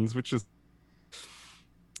Millions, which is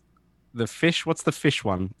the fish. What's the fish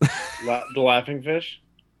one? The Laughing Fish.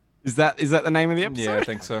 Is that the name of the episode? yeah, I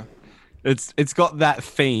think so. It's got that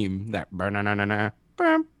theme. That I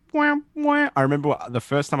remember the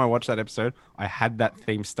first time I watched that episode, I had that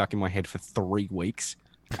theme stuck in my head for 3 weeks.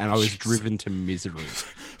 and I was driven to misery.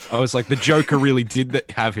 I was like, the Joker really did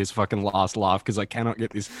have his fucking last laugh because I cannot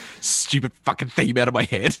get this stupid fucking theme out of my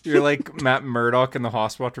head. You're like Matt Murdock in the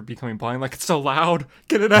hospital after becoming blind. Like, it's so loud.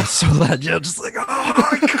 Get it out. So loud, yeah, just like, oh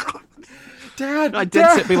my god. Dad, I'd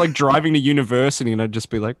dead set be like driving to university and I'd just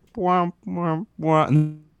be like, wah, wah, wah.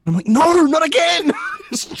 And I'm like, no, not again.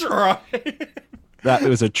 Just try. That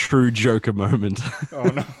was a true Joker moment. Oh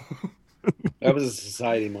no. That was a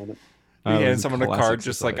society moment. You was hand a someone a classic card,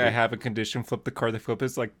 just like, society. I have a condition, flip the card, they flip,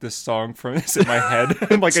 it's like this song from, it's in my head,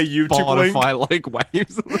 like a YouTube link. Spotify like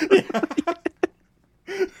waves.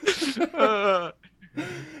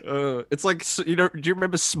 It's like, you know, do you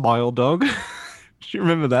remember Smile Dog? Do you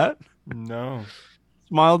remember that? No.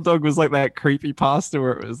 Smile Dog was like that creepy pasta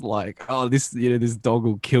where it was like, oh, this, you know, this dog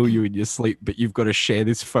will kill you in your sleep, but you've got to share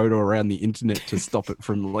this photo around the internet to stop it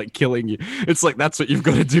from like killing you. It's like, that's what you've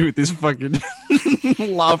got to do with this fucking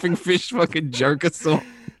laughing fish fucking Joker song.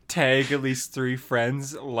 Tag at least 3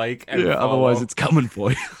 friends, like, and Yeah, follow. otherwise it's coming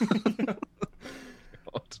for you.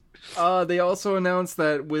 They also announced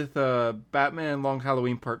that with Batman Long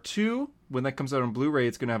Halloween Part 2, when that comes out on Blu-ray,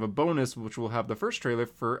 it's going to have a bonus, which will have the first trailer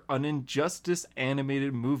for an Injustice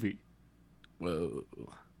animated movie. Whoa.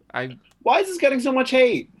 Why is this getting so much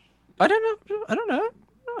hate? I don't know.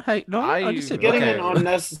 Hey, no, I just said Getting Okay. an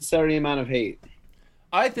unnecessary amount of hate.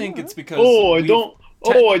 I think it's because...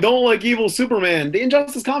 I don't like evil Superman. The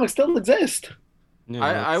Injustice comics still exist. Yeah,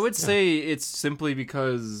 I would yeah. say it's simply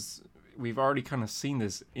because we've already kind of seen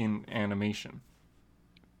this in animation.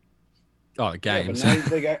 Oh, Yeah, games. but now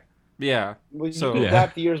they got, Yeah. well, you So- can Yeah.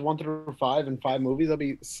 adapt the years 1 through 5 in 5 movies. That'd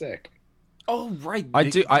be sick. Oh, right.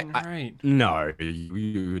 Right. No,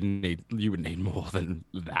 you would need more than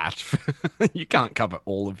that. You can't cover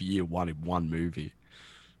all of year 1 in one movie.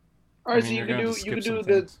 All right, I mean, so you you're could gonna do have to you could skip do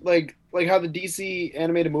some the things. like how the DC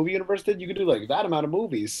animated movie universe did. You could do like that amount of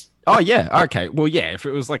movies. Oh yeah, okay. Well, yeah, if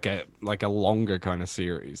it was like a longer kind of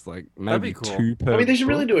series, like maybe be cool. 2 per. I mean, they should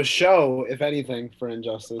really book. do a show, if anything, for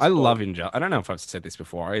Injustice. I but- love Injustice. I don't know if I've said this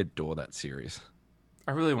before. I adore that series.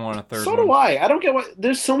 I really want a third So one. do I. I don't get why.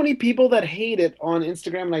 There's so many people that hate it on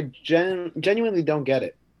Instagram, and I genuinely don't get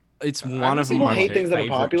it. It's haven't one of seen People my hate things that are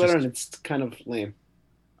favorite popular, just- and it's kind of lame.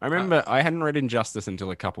 I remember I hadn't read Injustice until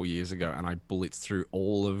a couple years ago, and I blitzed through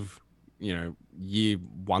all of year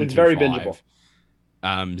 1 It's through very 5.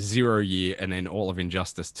 bingeable. 0 year, and then all of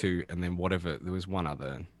Injustice 2, and then whatever. There was one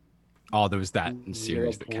other. Oh, there was that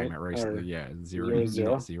series that came Point, out or recently. Yeah, Zero, zero,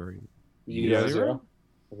 Zero? not zero. Yeah, Zero? zero.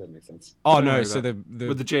 That makes sense. Oh Something no! like So that. the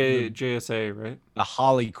With the JSA, right? the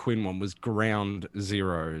Harley Quinn one was Ground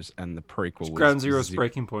Zeroes, and the prequel was Ground Zero's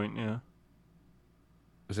breaking point, yeah.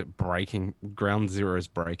 Was it Breaking Ground Zeroes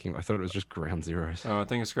Breaking? I thought it was just Ground Zeroes. I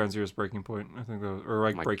think it's Ground Zero's breaking point. I think that was, or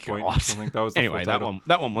like My break point. God. I think that was the Anyway, full that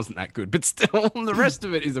title. one wasn't that good, but still, the rest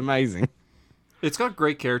of it is amazing. It's got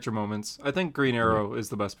great character moments. I think Green Arrow is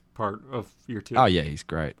the best part of year 2. Oh yeah, he's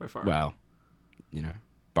great. By far. Well,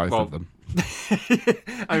 both Well, of them.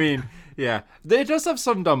 I mean, yeah. It does have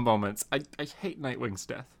some dumb moments. I hate Nightwing's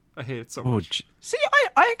death. I hate it so Oh, much. see,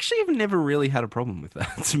 I actually have never really had a problem with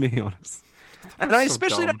that, to be honest. And I so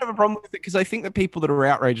especially dumb. don't have a problem with it because I think that people that are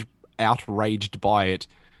outraged by it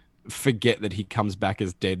forget that he comes back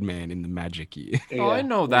as Dead Man in the Magic Year. Oh, I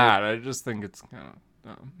know that. I just think it's kind of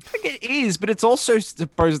dumb. Like it is, but it's also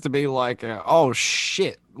supposed to be like, oh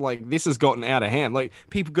shit, like this has gotten out of hand. Like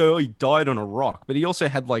people go, oh, he died on a rock, but he also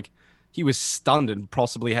had he was stunned and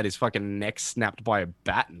possibly had his fucking neck snapped by a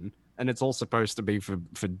baton. And it's all supposed to be for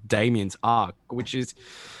Damien's arc,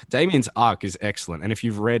 Damien's arc is excellent. And if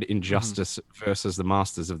you've read Injustice versus the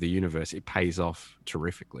Masters of the Universe, it pays off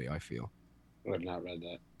terrifically, I feel. I have not read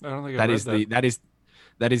that. I don't think That I've is read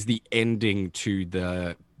that is the ending to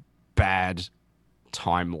the bad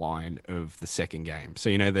timeline of the second game. So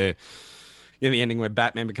the ending where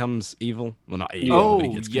Batman becomes evil. Well, not evil, Oh, but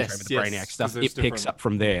he gets control yes, over the yes, Brainiac 'cause stuff. there's It picks different- up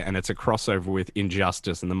from there, and it's a crossover with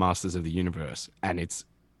Injustice and the Masters of the Universe, and it's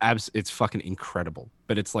fucking incredible.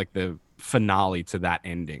 But it's like the finale to that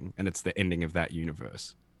ending, and it's the ending of that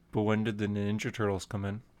universe. But when did the Ninja Turtles come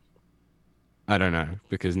in? I don't know,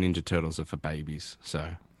 because Ninja Turtles are for babies, so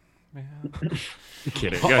Yeah.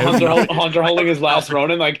 kidding. Hunter holding his last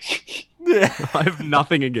Ronin, like Yeah. I have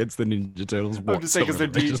nothing against the Ninja Turtles. I'm just saying because they're,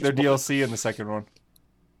 whatsoever. They just they're DLC in the second one.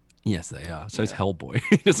 Yes, they are. So is Hellboy.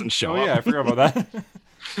 He doesn't show Oh up. yeah, I forgot about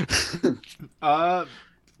that.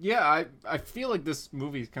 Yeah, I feel like this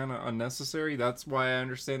movie is kind of unnecessary. That's why I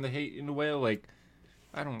understand the hate in a way. Like,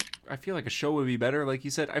 I feel like a show would be better. Like you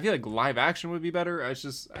said, I feel like live action would be better. It's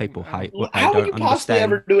just People I don't- hate what how they would you don't possibly understand.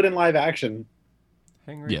 ever do it in live action?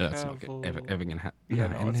 Henry Yeah, that's not Cavill. ever gonna happen. Yeah, No,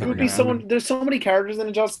 no, it's It never would gonna be happen. someone. There's so many characters in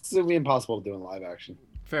Injustice. It would be impossible to do in live action.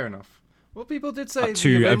 Fair enough. Well, people did say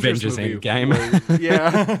To the Avengers Avengers movie Endgame. was-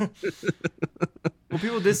 yeah. Well,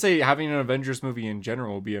 people did say having an Avengers movie in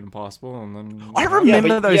general would be impossible, and then I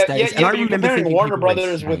remember those days, and I but you're remember comparing thinking Warner people were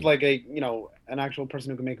Brothers with insane. like an actual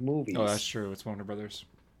person who can make movies. Oh, that's true. It's Warner Brothers.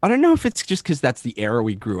 I don't know if it's just because that's the era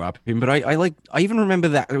we grew up in, but I even remember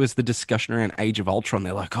that it was the discussion around Age of Ultron.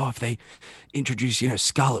 They're like, oh, if they introduce,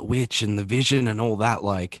 Scarlet Witch and the Vision and all that,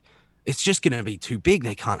 like, it's just going to be too big.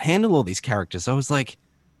 They can't handle all these characters. I was like,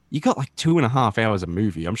 you got like 2.5 hours of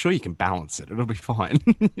movie. I'm sure you can balance it. It'll be fine.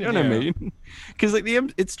 You know what I Yeah. mean? Because like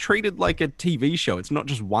it's treated like a TV show. It's not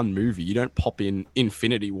just one movie. You don't pop in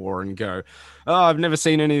Infinity War and go, oh, I've never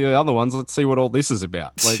seen any of the other ones. Let's see what all this is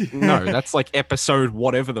about. Like, no, that's like episode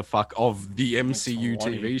whatever the fuck of the MCU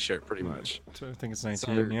 20. TV show, pretty much. I think it's 19.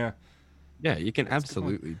 So- Yeah. Yeah, you can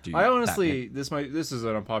absolutely do. I that honestly, this is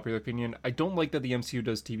an unpopular opinion. I don't like that the MCU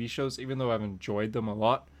does TV shows, even though I've enjoyed them a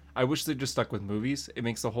lot. I wish they just stuck with movies. It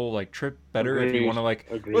makes the whole like trip better if you Agreed. want to like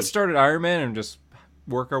Agreed. let's start at Iron Man and just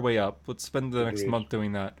work our way up. Let's spend the next Agreed. month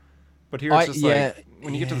doing that. But here it's just like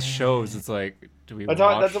when you get to the yeah. shows, it's like, do we I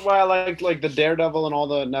thought watch? that's why I liked like the Daredevil and all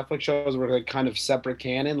the Netflix shows were like kind of separate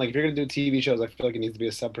canon. Like if you're gonna do TV shows, I feel like it needs to be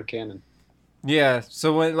a separate canon. Yeah.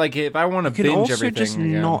 So when, like if I want to You can binge also everything, just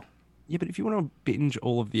again, not. Yeah, but if you want to binge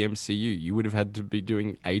all of the MCU, you would have had to be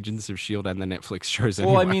doing Agents of Shield and the Netflix shows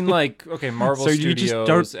anyway. well, I mean, like okay, Marvel So you just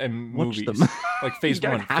Studios don't and watch movies, them. like you Phase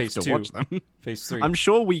don't 1, have Phase to 2, watch them. Phase 3. I'm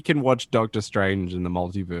sure we can watch Doctor Strange and the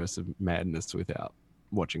Multiverse of Madness without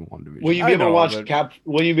watching WandaVision. Will you I be able to know, watch but- Cap?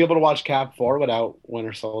 Will you be able to watch Cap 4 without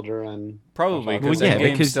Winter Soldier and? Probably Well, because yeah, the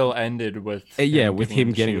game because- still ended with Yeah, with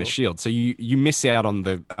him getting the shield. shield. So you miss out on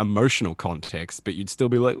the emotional context, but you'd still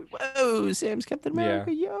be like, whoa, Sam's Captain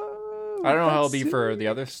America, yo. I don't know how it'll that's be for sick." the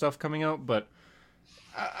other stuff coming out, but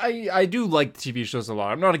I do like TV shows a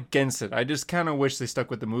lot. I'm not against it. I just kind of wish they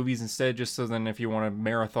stuck with the movies instead, just so then if you want to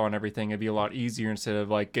marathon everything, it'd be a lot easier instead of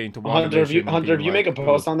like getting to Hunter, WandaVision and Hunter, if being you make a like,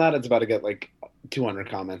 post on that, it's about to get like 200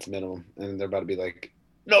 comments minimum, and they're about to be like,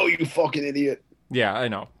 "No, you fucking idiot." yeah, I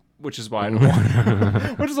know. Which is why I don't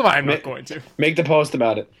want which is why I'm not going to. Make the post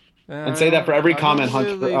about it, and say that for every comment,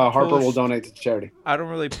 Harper will donate to charity. I don't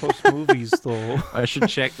really post movies though. I should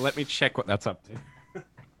check. Let me check what that's up to.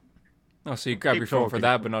 Oh, so you grab Keep your phone for talking.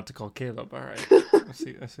 that, but not to call Caleb. All right. I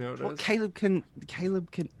see how it Well, is. Caleb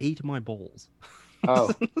can eat my balls.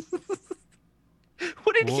 Oh,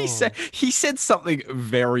 What did Whoa. he say? He said something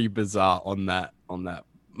very bizarre on that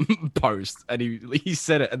post, and he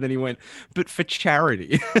said it, and then he went, "But for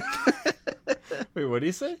charity." Wait, what did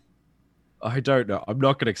he say? I don't know. I'm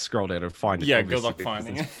not going to scroll down and find it. Yeah, good obviously, luck because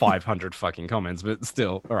finding there's it. 500 fucking comments, but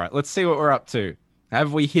still. All right, let's see what we're up to.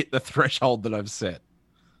 Have we hit the threshold that I've set?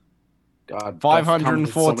 God, that's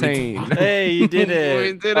commented so many 514. times. Hey, you did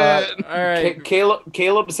it. We did Uh, it. All right.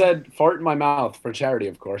 Caleb said, "Fart in my mouth" for charity,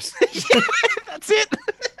 of course. That's it.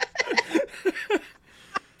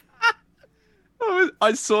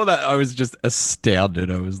 I saw that. I was just astounded.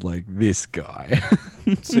 I was like, this guy.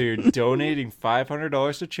 So you're donating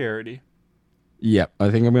 $500 to charity. Yep. I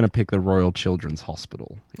think I'm going to pick the Royal Children's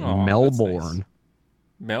Hospital in Aw, that's Melbourne. nice.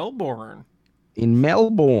 Melbourne. In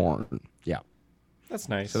Melbourne. Yeah. That's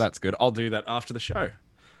nice. So that's good. I'll do that after the show.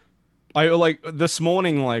 I like this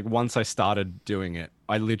morning, like once I started doing it,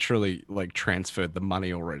 I literally like transferred the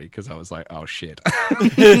money already because I was like, oh shit.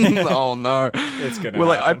 Oh no. It's gonna Well,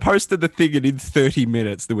 like I happen. posted the thing and in 30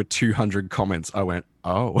 minutes there were 200 comments. I went,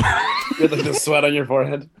 oh. With like the sweat on your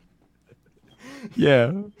forehead.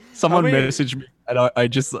 Yeah. Someone many- messaged me and I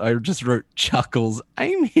just wrote chuckles.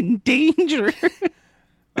 I'm in danger.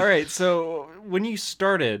 All right. So when you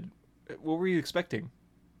started, what were you expecting?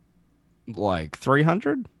 Like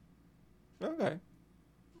 300? Okay.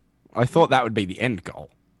 I thought that would be the end goal,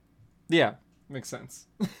 Yeah, makes sense.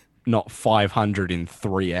 not 500 in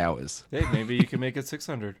 3 hours. Hey, maybe you can make it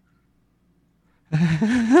 600.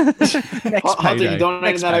 Next Hunter, payday. you donating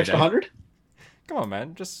Next that extra payday. 100? Come on,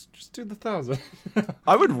 man. Just do the 1,000.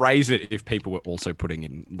 I would raise it if people were also putting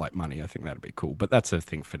in like money. I think that'd be cool. But that's a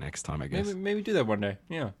thing for next time, I guess. Maybe do that one day.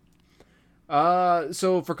 Yeah.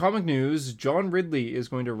 So for comic news, John Ridley is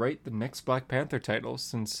going to write the next Black Panther title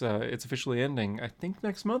since it's officially ending. I think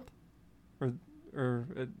next month, or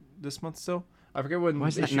this month still. I forget when Why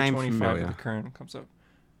is that issue name 25 familiar? of the current comes out.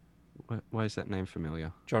 Why is that name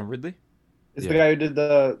familiar? John Ridley, It's Yeah. the guy who did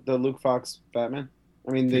the Luke Fox Batman.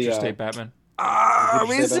 I mean Future the State Batman. Oh,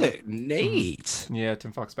 Did you is say that? it? Neat. Yeah,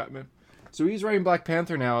 Tim Fox Batman. So he's writing Black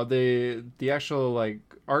Panther now. The actual like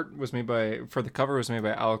art was made for the cover was made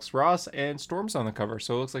by Alex Ross, and Storm's on the cover.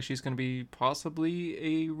 So it looks like she's going to be possibly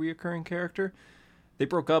a reoccurring character. They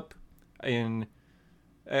broke up in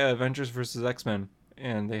Avengers versus X-Men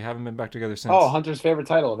and they haven't been back together since. Oh, Hunter's favorite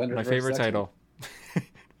title, Avengers. My versus favorite X-Men. title.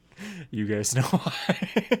 You guys know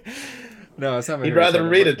why. No, it's not my He'd favorite rather title,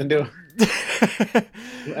 read but- it than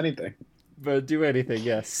do anything. But do anything,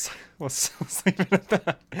 yes. Let's leave it at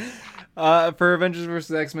that. For Avengers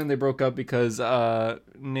vs. X-Men, they broke up because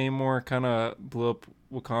Namor kind of blew up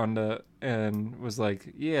Wakanda and was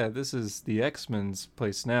like, yeah, this is the X-Men's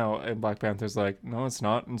place now. And Black Panther's like, no, it's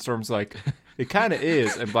not. And Storm's like, it kind of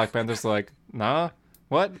is. And Black Panther's like, nah,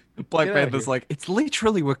 what? Black Get outta Panther's here. like, it's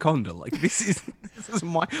literally Wakanda. Like, this is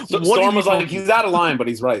my. So what are Storm you was like, talking- he's out of line, but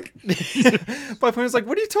he's right. Black Panther's like,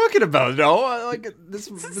 what are you talking about? No, like this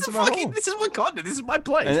is my home. This is Wakanda. This is my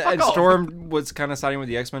place. And, Fuck and off. Storm was kind of siding with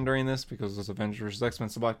the X-Men during this because it was Avengers vs. X-Men.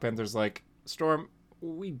 So Black Panther's like, Storm,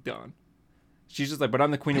 we done. She's just like, but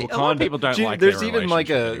I'm the queen of A lot of Wakanda. people don't like there's their even like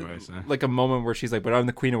relationship anyway, so. like a moment where she's like, but I'm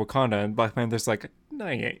the queen of Wakanda, and Black Panther's like, no,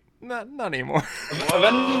 you ain't, not anymore.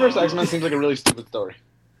 Avengers vs. X-Men seems like a really stupid story.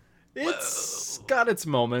 It's got its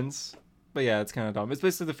moments, but yeah, it's kind of dumb. It's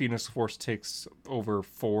basically the Phoenix Force takes over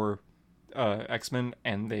 4 X-Men,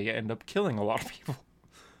 and they end up killing a lot of people.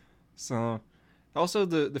 So, also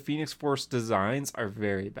the Phoenix Force designs are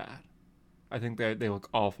very bad. I think that they look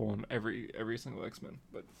awful in every single X-Men.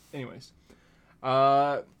 But anyways,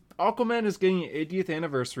 Aquaman is getting an 80th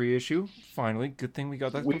anniversary issue. Finally, good thing we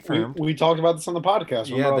got that confirmed. We talked about this on the podcast.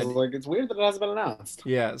 Yeah, Yeah, I was that- like, it's weird that it hasn't been announced.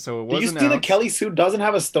 Yeah, so it Did was you see announced. that Kelly Sue doesn't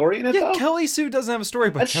have a story in it, Yeah, though? Kelly Sue doesn't have a story,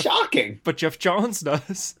 but That's Jeff, shocking. but Jeff Johns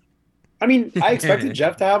does. I mean, I expected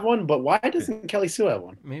Jeff to have one, but why doesn't Kelly Sue have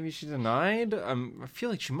one? Maybe she denied. I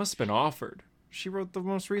feel like she must have been offered. She wrote the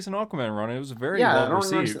most recent Aquaman run. It was very Yeah, I well don't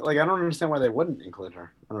received. understand. Like, I don't understand why they wouldn't include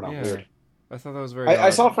her. I don't know. Yeah. Weird. I thought that was very. I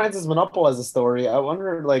odd. saw Francis Manopoulos as a story. I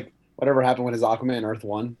wonder, like, whatever happened with his Aquaman Earth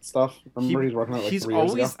 1 stuff. Remember he's working on it like he's 3 years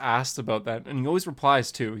always ago? asked about that, and he always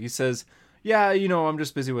replies too. He says, "Yeah, I'm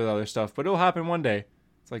just busy with other stuff, but it'll happen one day."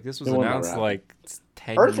 It's like this was It will never announced happen. like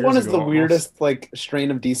 10 Earth years 1 is ago the almost. weirdest, like,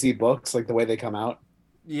 strain of DC books, like, the way they come out.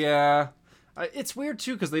 Yeah, it's weird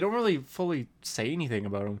too because they don't really fully say anything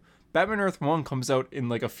about him. Batman Earth 1 comes out in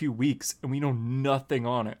like a few weeks, and we know nothing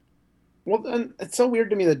on it. Well, and it's so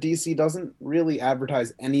weird to me that DC doesn't really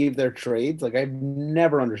advertise any of their trades. Like, I've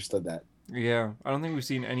never understood that. Yeah, I don't think we've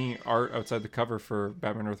seen any art outside the cover for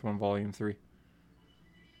Batman Earth 1 Volume 3.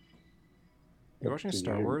 You watching Did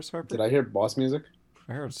Star hear- Wars, Harper? Did I hear boss music?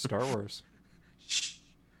 I heard Star Wars.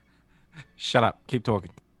 Shut up. Keep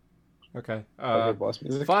talking. Okay. I heard boss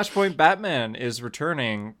music. Flashpoint Batman is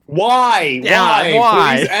returning. Why? Yeah,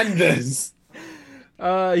 why? Please end this.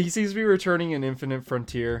 He seems to be returning in Infinite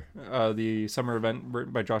Frontier, the summer event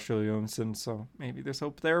written by Josh Williamson, so maybe there's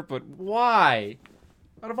hope there, but why?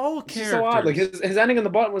 Out of all the It's just characters. so odd. Like, his ending in the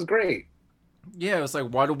button was great. Yeah, it was like,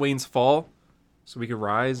 why do Wayne's fall? So we could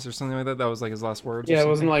rise or something like that? That was like his last words. or Yeah, it something.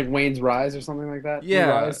 wasn't like Wayne's Rise or something like that. Yeah.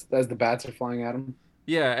 Rise, as the bats are flying at him.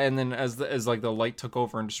 Yeah, and then as like the light took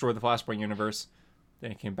over and destroyed the Flashpoint universe, then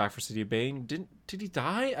he came back for City of Bane. Did he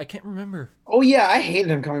die? I can't remember. Oh yeah, I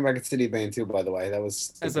hated him coming back at City of Bane too. By the way, that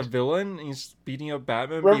was As a villain, he's beating up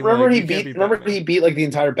Batman. being remember like, he "You can't beat. beat Remember Batman." he beat like the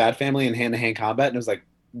entire Bat family in hand-to-hand combat, and it was like,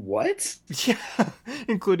 what? Yeah,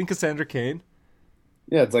 including Cassandra Cain.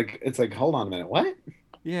 Yeah, it's like, hold on a minute, what?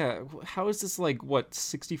 Yeah, how is this like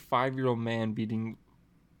 65-year-old man beating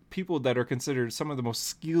people that are considered some of the most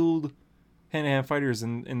skilled hand-to-hand fighters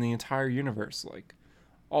in the entire universe? Like,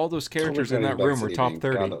 all those characters in that room were top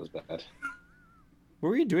 30. God, that was bad. What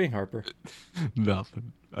were you doing, Harper?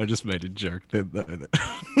 Nothing. I just made a joke. I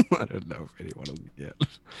don't know if anyone will get.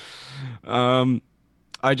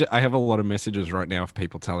 I have a lot of messages right now of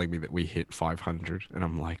people telling me that we hit 500, and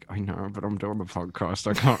I'm like, I know, but I'm doing the podcast.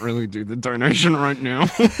 I can't really do the donation right now.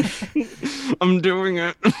 I'm doing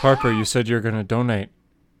it. Harper, you said you're gonna donate.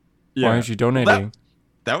 Why aren't you donating?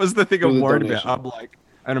 That was the thing Do I'm the worried donation. about. I'm like,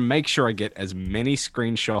 I'm gonna make sure I get as many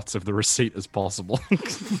screenshots of the receipt as possible.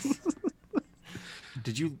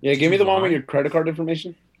 Did you? Yeah, did give me you the one lie? with your credit card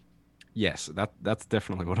information. Yes, that's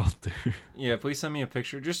definitely what I'll do. Yeah, please send me a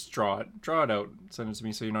picture. Just draw it out. Send it to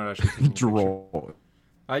me so you're not actually taking a picture. Draw.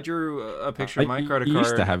 I drew a picture of my credit You card.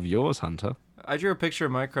 used to have yours, Hunter. I drew a picture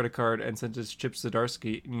of my credit card and sent it to Chip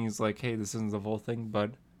Zdarsky, and he's like, "Hey, this isn't the full thing,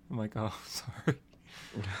 bud." I'm like, "Oh, sorry."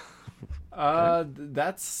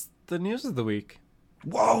 That's the news of the week.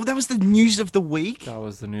 Whoa, that was the news of the week. That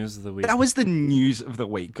was the news of the week. That was the news of the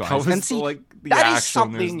week, guys. That was And see, like the that is actual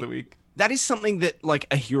news of something- the week. that is something that like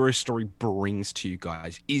a hero story brings to you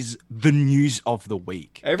guys is the news of the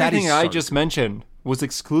week. That Everything is I so just mentioned was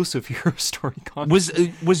exclusive Hero Story content.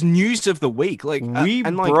 was news of the week. Like we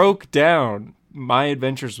and, like, broke down my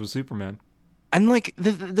adventures with Superman. And like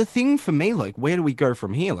the thing for me, like, where do we go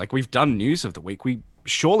from here? Like, we've done news of the week. We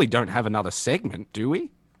surely don't have another segment, do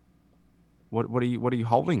we? What are you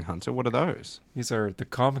holding, Hunter? What are those? These are the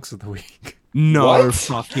comics of the week. No What?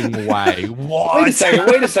 fucking way. What?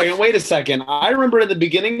 Wait a second. I remember at the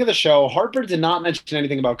beginning of the show, Harper did not mention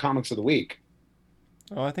anything about comics of the week.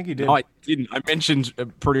 Oh, I think you did. No, I didn't. I mentioned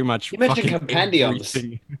pretty much. You mentioned fucking compendiums.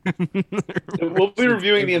 everything. We'll be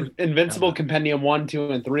reviewing the Invincible Compendium 1,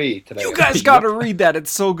 2, and 3 today. You guys got to read that.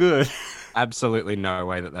 It's so good. Absolutely no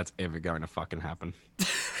way that's ever going to fucking happen.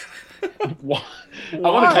 Why? I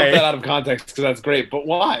want to cut that out of context because that's great, but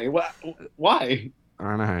why? Why? I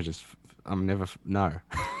don't know. I'm never. No.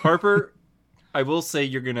 Harper, I will say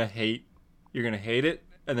you're gonna hate it,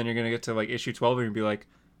 and then you're gonna get to like issue 12 and you'll be like,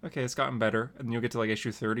 okay, it's gotten better, and then you'll get to like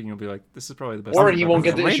issue 30 and you'll be like, this is probably the best. Or he won't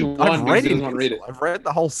get to issue 1 because he doesn't want to read it. I've read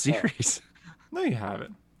the whole series. No, you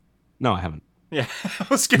haven't. No, I haven't. Yeah, I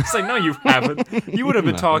was gonna say no, you haven't. You would have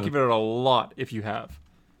been talking about it a lot if you have.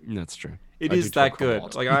 That's true. It is that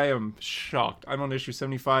good. Like, I am shocked. I'm on issue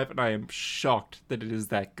 75, and I am shocked that it is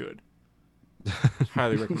that good.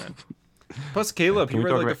 Highly recommend. Plus, Caleb, you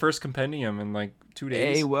read like the first compendium in like 2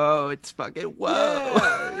 days. Hey, whoa! It's fucking whoa!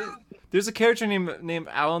 Yeah. There's a character named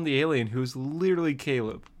Alan the Alien who's literally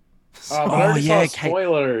Caleb. But I already saw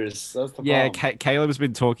spoilers. That's the problem. Caleb's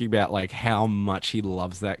been talking about like how much he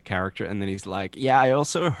loves that character, and then he's like, "Yeah, I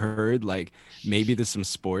also heard like maybe there's some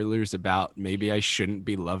spoilers about maybe I shouldn't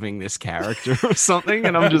be loving this character or something."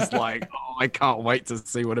 And I'm just like, "Oh, I can't wait to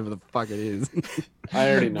see whatever the fuck it is." I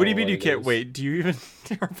already know. What do you mean you can't wait? Do you even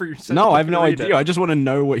for yourself? No, I have no idea. I just want to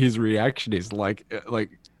know what his reaction is. Like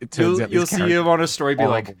it turns out you'll see him on a story, be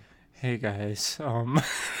like, "Hey guys,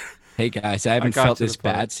 Hey guys, I haven't felt this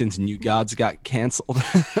bad since New Gods got canceled."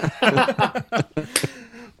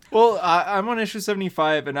 Well, I'm on issue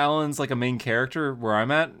 75, and Alan's like a main character where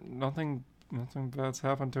I'm at. Nothing bad's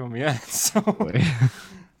happened to him yet, so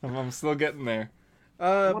I'm still getting there.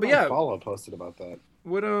 But yeah, Follow posted about that.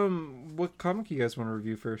 What comic you guys want to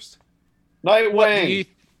review first? Nightwing.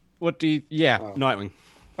 Nightwing.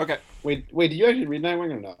 Okay. Wait, did you actually read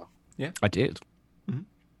Nightwing or no? Yeah, I did. Mm-hmm.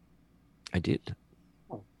 I did.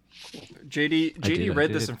 JD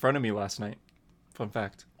read this in front of me last night. Fun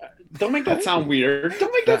fact. Don't make that sound weird.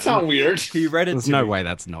 He read it. There's no way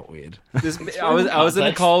that's not weird. I was in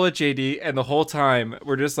a call with JD, and the whole time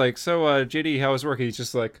we're just like, so JD, how was work? He's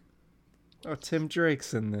just like, oh, Tim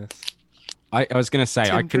Drake's in this. I was gonna say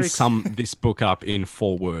Tim I can Drake's- sum this book up in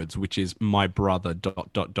 4 words, which is my brother ...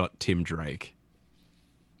 Tim Drake.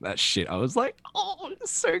 That shit. I was like, oh,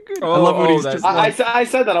 it's so good. I love what he's just like. I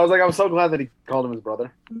said that. I was like, I'm so glad that he called him his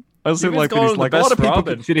brother. I also He was like when calling he's him like, the a lot best of people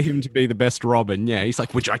Robin. consider him to be the best Robin. Yeah, he's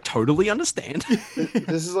like, which I totally understand.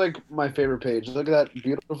 This is like my favorite page. Look at that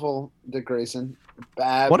beautiful Dick Grayson,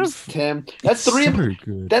 Babs, What if- Tim. That's three of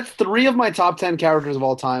good. that's 3 of my top 10 characters of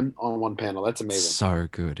all time on one panel. That's amazing. So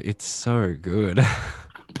good. It's so good.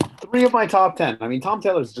 3 of my top 10. I mean, Tom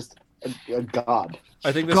Taylor's just a god.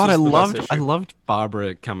 I think this God, was I the best issue. loved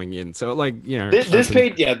Barbara coming in. So like, you know, This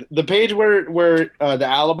page, the page where the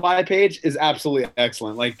alibi page is absolutely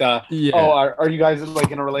excellent. Like Yeah. oh, are you guys like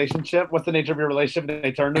in a relationship? What's the nature of your relationship? And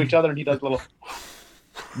they turn to each other, and he does a little.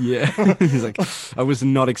 Yeah. He's like, I was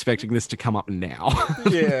not expecting this to come up now.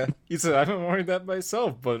 Yeah, he said, I haven't worried that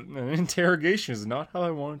myself, but an interrogation is not how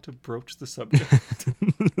I wanted to broach the subject.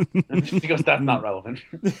 And she goes, that's not relevant.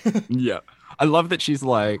 Yeah. I love that she's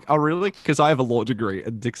like, oh, really? Because I have a law degree.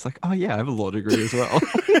 And Dick's like, oh, yeah, I have a law degree as well.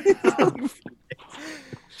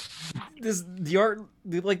 The art,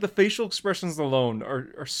 the facial expressions alone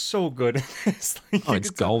are so good. It's like, Oh,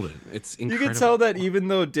 it's golden. It's incredible. You can tell that even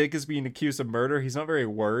though Dick is being accused of murder, he's not very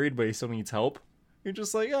worried, but he still needs help. You're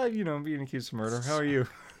just like, I'm being accused of murder. How are you?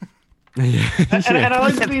 Yeah. And I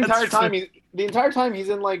like that the Yeah, entire that's time true. the entire time he's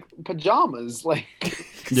in like pajamas, like.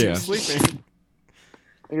 'Cause he was sleeping.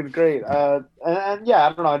 I think it's great. And yeah,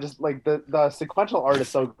 I don't know. I just like the sequential art is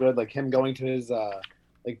so good. Like him going to his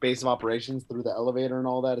like base of operations through the elevator and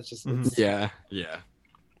all that. It's just it's, Yeah.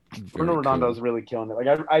 Bruno Redondo's really killing it.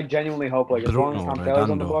 Like I genuinely hope like as long as Bruno Tom Taylor's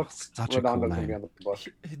on the Redondo. book, Such a cool Redondo's gonna be name. on the book.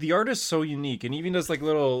 The art is so unique, and even does like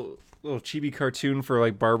little chibi cartoon for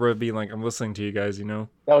like Barbara being like, I'm listening to you guys, you know?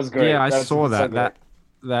 That was great. Yeah, I That's saw so that.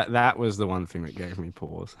 great. That was the one thing that gave me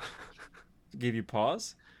pause. Gave you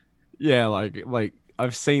pause? Yeah, like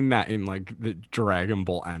I've seen that in like the Dragon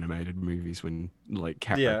Ball animated movies when like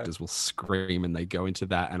characters will scream and they go into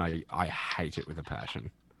that, and I hate it with a passion.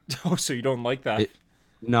 Oh, so you don't like that?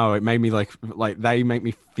 No, it made me like they make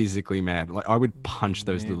me physically mad. Like I would punch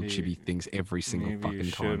those little Maybe- chibi things every single Maybe you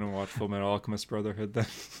fucking shouldn't time. watch Full Metal Alchemist Brotherhood then.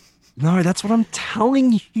 No, that's what I'm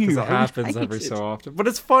telling you. Because it I happens hate every it. so often. But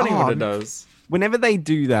it's funny Oh, when it does. whenever they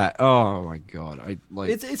do that, oh my god, I like.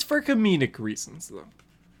 It's for comedic reasons though.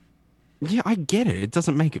 Yeah, I get it. It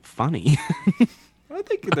doesn't make it funny. I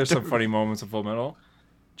think there's some funny moments of Full Metal.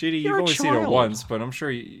 JD, you've You're a only seen it child. once, but I'm sure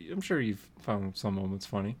you've found some moments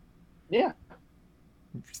funny. Yeah.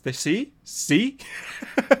 They see?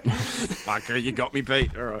 Fucker, you got me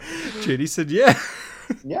beat. All right. JD said, yeah.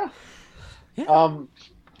 Yeah. Yeah.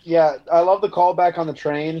 Yeah, I love the callback on the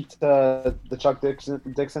train to the Chuck Dixon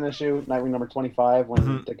issue, Nightwing number 25,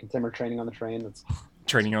 when Dick and Tim are training on the train. That's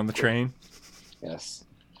Training on the train. yes.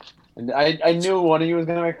 And I knew one of you was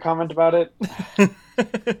going to make a comment about it.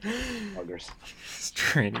 Buggers. He's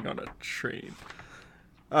training on a train.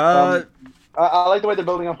 I like the way they're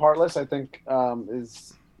building up Heartless. I think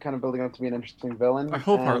is kind of building up to be an interesting villain. I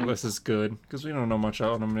hope And Heartless is good, because we don't know much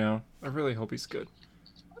about him now. I really hope he's good.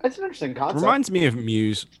 It's an interesting concept. Reminds me of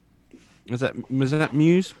Muse. Was that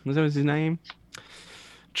Muse? Was that his name?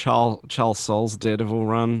 Charles Soule's Daredevil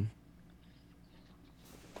run.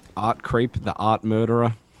 Art Creep, the art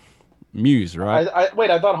murderer. Muse, right?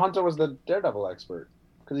 Wait, I thought Hunter was the Daredevil expert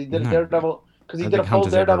because he did No. Daredevil. Because he I did a think full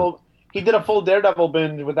Hunter's Daredevil. He did a full Daredevil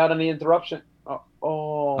binge without any interruption.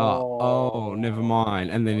 Oh, never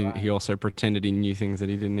mind. And then he also pretended he knew things that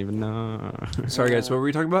he didn't even know. Sorry, guys, what were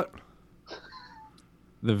we talking about?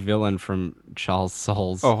 The villain from Charles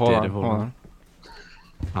Soule's Oh, hold Daredevil on. run.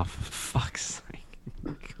 Oh, for fuck's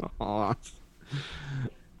sake. God.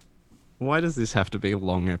 Why does this have to be a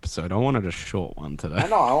long episode? I wanted a short one I today.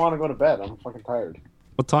 know. I want to go to bed. I'm fucking tired.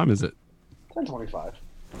 What time is it? 10:25.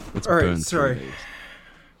 Let's All right, burn through sorry. these.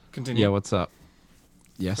 Continue. Yeah, what's up?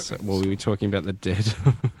 Yes, well, we were talking about the dead.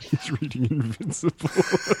 He's reading Invincible.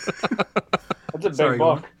 That's a big Sorry,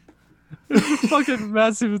 go book. It's fucking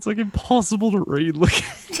massive. It's like impossible to read. Look.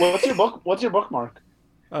 What's your book? What's your bookmark?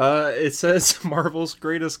 It says Marvel's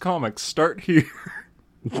greatest comics. Start here.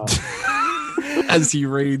 As he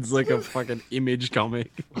reads like a fucking image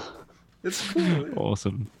comic. It's cool.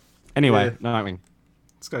 Awesome. Anyway, Yeah. Nightwing.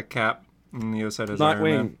 It's got Cap, and the other side is Iron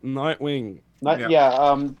Man. Nightwing.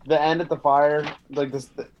 The end at the fire, like this.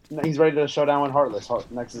 He's ready to show down with Heartless.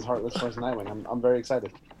 Next is Heartless versus Nightwing. I'm very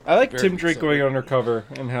excited. I like Very Tim Drake excited. going undercover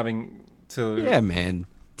and having to. Yeah, man.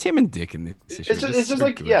 Tim and Dick in this issue. It's just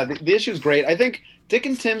like, yeah, the issue's great. I think Dick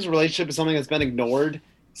and Tim's relationship is something that's been ignored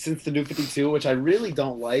since the New 52, which I really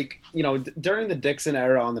don't like. You know, during the Dixon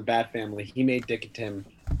era on the Bat Family, he made Dick and Tim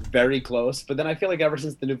very close. But then I feel like ever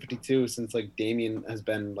since the New 52, since like Damian has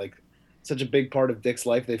been like such a big part of Dick's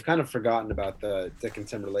life, they've kind of forgotten about the Dick and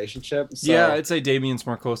Tim relationship. So, Yeah, I'd say Damien's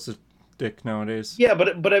more close to Dick nowadays. yeah,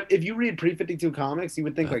 but if you read pre-52 comics, you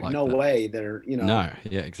would think I like like no that. way they're, you know. No,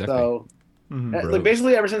 yeah, exactly. So Mhm. like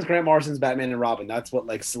basically ever since Grant Morrison's Batman and Robin, that's what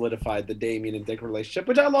like solidified the Damian and Dick relationship,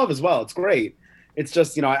 which I love as well. It's great. It's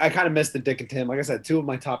just, you know, I kind of miss the Dick and Tim. Like I said, two of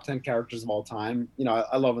my top 10 characters of all time. You know,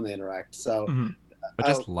 I love when they interact. So Mhm. I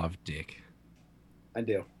just love Dick. I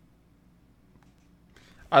do.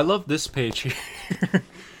 I love this page here,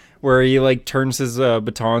 where he like turns his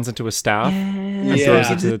batons into a staff. Yeah.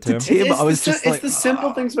 throws it to Tim. It's, I was the, just it's like, the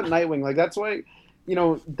simple things with Nightwing. Like that's why, you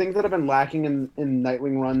know, things that have been lacking in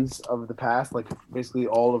Nightwing runs of the past, like basically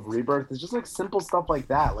all of Rebirth, is just like simple stuff like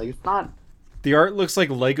that. Like it's not The art looks like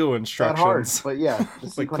Lego that hard, instructions. but yeah, the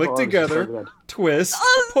Like sequential click art is together, so good. twist,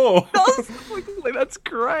 pull. That's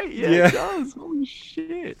great. Yeah, Yeah. it does. Holy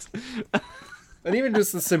shit. And even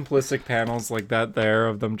just the simplistic panels like that there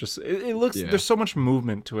of them just it looks Yeah. there's so much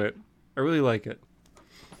movement to it. I really like it.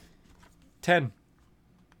 10.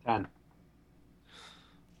 10.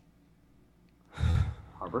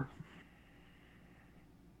 Harbor.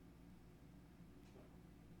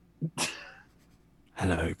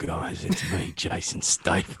 Hello, guys. It's me, Jason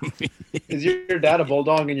Statham. Is your dad a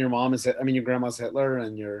bulldog and your mom is? I mean, your grandma's Hitler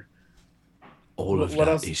and your. All of What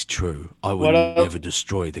that else? is true. I What would else? never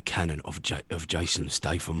destroy the canon of Jason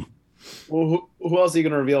Statham. Well, who else are you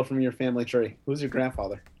gonna reveal from your family tree? Who's your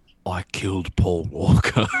grandfather? I killed Paul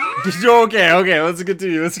Walker. Okay, let's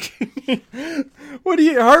continue. What do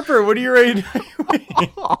you Harper, what are you rating?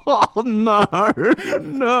 Oh no! Why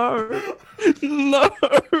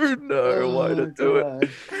did I do it?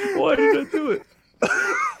 Why did I do it?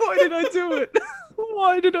 Why did I do it?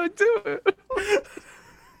 Why did I do it?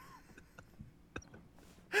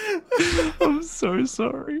 I'm so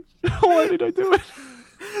sorry. Why did I do it?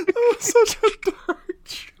 That was such a dark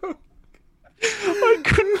joke. I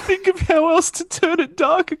couldn't think of how else to turn it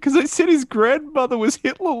darker because I said his grandmother was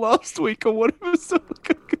Hitler last week or whatever. So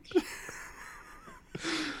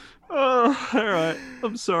oh, all right.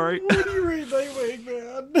 I'm sorry. What do you rate Nightwing,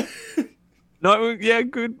 man? No, yeah,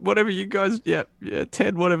 good. Whatever you guys. Yeah,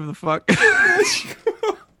 10. Whatever the fuck.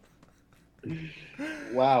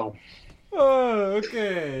 Wow. Oh,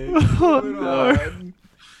 okay. Oh, Moving no.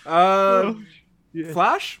 on. Yeah.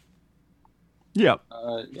 Flash? Yep.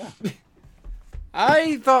 Yeah.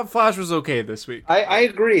 I thought Flash was okay this week. I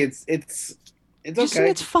agree. It's Just, okay.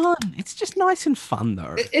 it's fun. It's just nice and fun,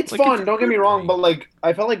 though. It's Like, fun. it's Don't get me wrong, good. but like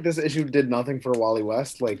I felt like this issue did nothing for Wally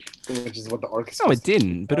West, like which is what the arc is. No, it supposed to be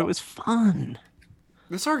didn't, but it about. was fun.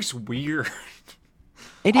 This arc's weird.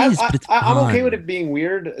 It is, but it's fun. I'm okay with it being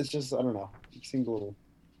weird. It's just I don't know. It seemed a little.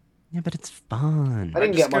 Yeah, but it's fun. I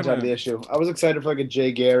didn't just get much out of kinda- the issue. I was excited for like a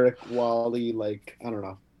Jay Garrick, Wally, like I don't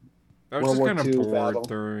know. I was World just War kind of II bored battle.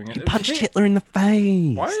 during it. He punched Hitler in the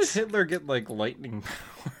face. Why did Hitler get like lightning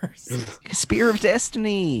powers? Spear of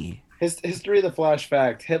Destiny. History of the Flash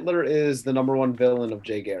fact: Hitler is the #1 villain of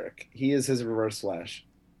Jay Garrick. He is his Reverse Flash.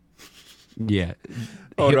 Yeah.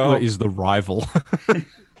 Oh, Hitler no. is the rival.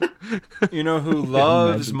 You know who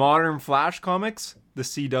loves Imagine. modern Flash comics? The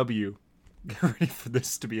CW. Get ready for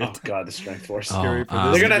this to be a Oh God, the Strength Force. Oh, scary for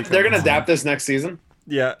um, this. They're gonna adapt this next season,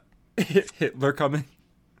 Yeah, Hitler coming.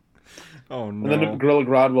 Oh no! and then Gorilla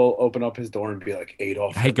Grodd will open up his door and be like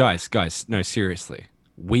Adolf. Hey, guys, no, seriously.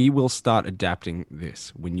 We will start adapting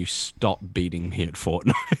this when you stop beating me at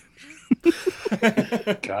Fortnite.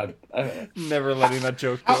 God. Never letting that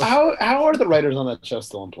joke go. How are the writers on that show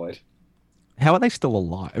still employed? How are they still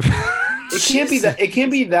alive? It can't be that. It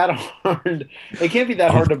can't be that hard. It can't be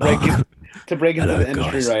that hard to break into Hello, the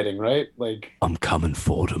industry guys. writing, right? Like, I'm coming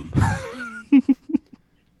for them.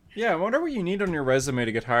 Yeah, I wonder what you need on your resume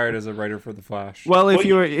to get hired as a writer for the Flash. Well, Well,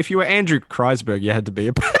 if you were Andrew Kreisberg, you had to be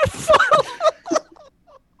a pedophile.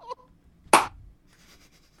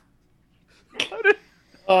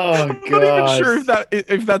 oh I'm not even God. sure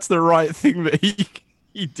if that's the right thing that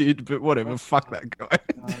he did, but whatever. Fuck that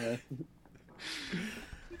guy.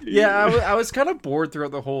 Yeah, I was kind of bored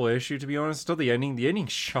throughout the whole issue, to be honest. Till the ending. The ending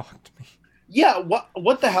shocked me. Yeah.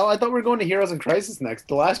 What the hell? I thought we were going to Heroes in Crisis next.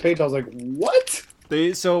 The last page, I was like, what?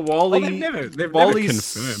 Wally, they've Wally's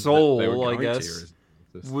confirmed that soul, they were I going to guess, Heroes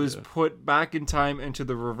in Crisis, was yeah. put back in time into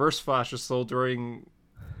the Reverse Flash's soul during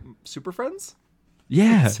Super Friends.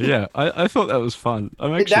 Yeah. I thought that was fun.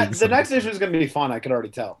 I'm actually The excited. next issue is going to be fun. I could already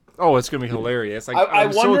tell. Oh, it's gonna be hilarious! I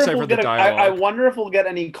I'm so wonder if excited we'll for the get. dialogue. I wonder if we'll get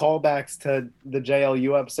any callbacks to the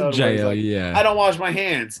JLU episode. where he's JL, like, yeah. I don't wash my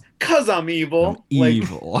hands because I'm evil. I'm Like,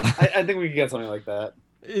 evil. I think we could get something like that.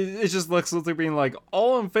 It just looks like being like,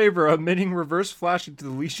 all in favor of admitting Reverse Flash into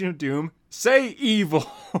the Legion of Doom, say evil.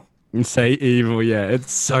 And say evil, yeah.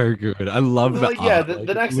 It's so good. I love that. Like, yeah,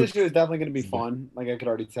 the next issue is definitely going to be fun. Like I could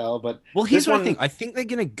already tell. But Well, here's this what one- I think. I think they're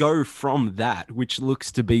going to go from that, which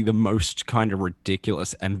looks to be the most kind of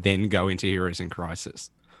ridiculous, and then go into Heroes in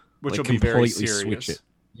Crisis. Which Like, will be very completely serious. switch it.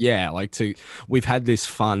 Yeah, like we've had this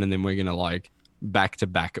fun, and then we're going to like back to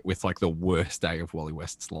back it with like the worst day of Wally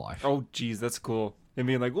West's life. Oh, geez, that's cool. And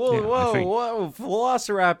being like, whoa, Yeah, I whoa, think- whoa,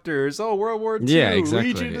 Velociraptors. Oh, World War II. Yeah,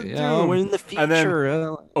 exactly. Legion of Yeah, Doom. we're in the future. And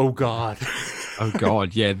then- Oh, God. Oh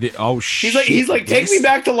God, yeah. he's like, take me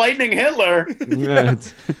back to Lightning Hitler. Yeah,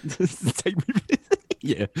 take me.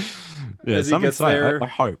 Yeah. As he So I'm gets excited. there- I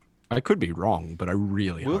hope. I could be wrong, but I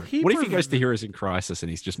really Will hope. he What if he prov- goes to Heroes in Crisis and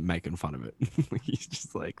he's just making fun of it? He's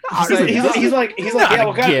just like, He's like, Not yeah.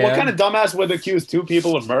 What again. kind of dumbass would accuse 2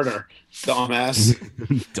 people of murder? Dumbass.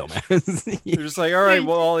 dumbass. They're just like, all right,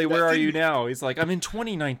 well, Ollie, where are you now? He's like, I'm in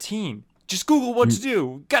 2019. Just Google what to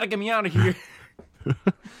do. Gotta get me out of here.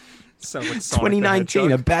 Sounds like Sonic the 2019, a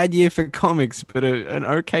Hedgehog. bad year for comics, but an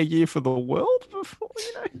okay year for the world before,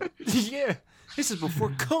 Yeah, this is before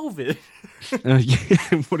COVID.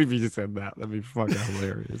 Yeah. What if you just said that? That'd be fucking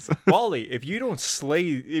hilarious. Wally, if you don't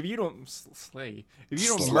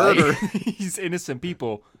murder these innocent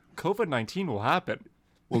people, COVID-19 will happen.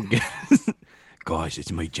 Well, guys,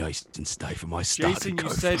 it's me, Jason Statham. I Jason,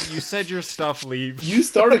 you said your stuff. Leave. You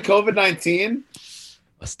started COVID-19.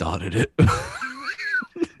 I started it.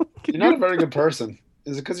 You're not a very good person.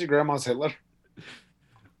 Is it because your grandma's Hitler?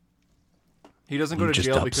 He doesn't go to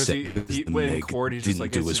jail because he went in court. He's just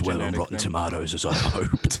like, do it's as a well on genetic Rotten thing. Tomatoes as I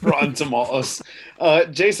hoped. Rotten Tomatoes.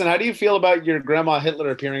 Jason, how do you feel about your grandma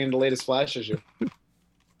Hitler appearing in the latest Flash issue?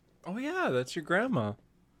 Oh yeah, that's your grandma.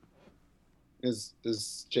 Is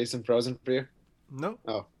Jason frozen for you? No.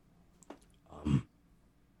 Oh,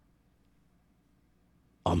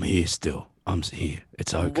 I'm here still. I'm here.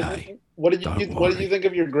 It's okay. What did you Don't What did worry. you think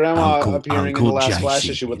of your grandma Uncle, appearing in the Uncle last JC Flash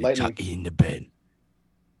issue with here to Lightning? tuck you in the bed.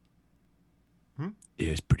 Hmm? Yeah,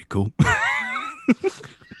 it's pretty cool.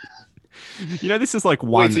 You know, this is like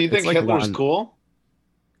one. Wait, so you think it's like Hitler's one- cool?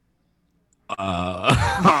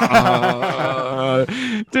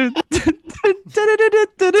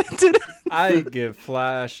 I give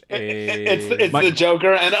Flash a. It's the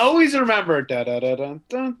Joker, and always remember. Da, da, da, da,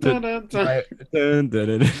 da, da, da.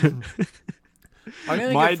 I'm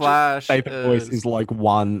gonna My give Flash. favorite voice is like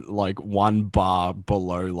one bar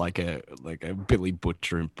below like a Billy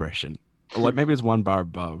Butcher impression, or like maybe it's one bar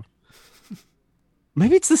above.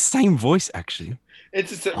 Maybe it's the same voice actually.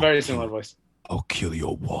 It's a very similar voice. I'll kill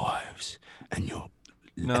your wives and your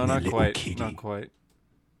No, and not the quite. kitty. Not quite.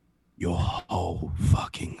 Your whole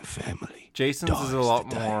fucking family. Jason's is a dies lot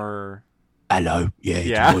today. more Hello, yeah,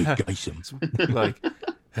 Yeah. Joy Jason. like,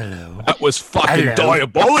 hello. That was fucking Hello.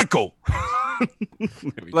 diabolical.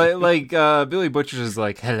 Like Billy Butcher's is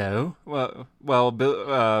like hello.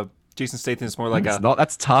 Jason Statham is more like it's a not.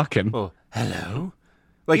 That's Tarkin. oh hello.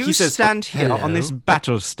 Like You he says stand here hello. on this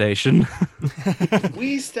battle station.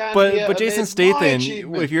 We stand But here Jason amid my Statham,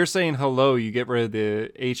 achievement. if you're saying hello, you get rid of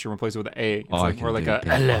the H and replace it with an A. It's like more like a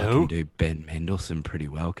I hello. can do Ben Mendelsohn pretty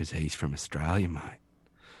well because he's from Australia, mate.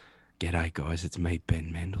 G'day, guys. It's me,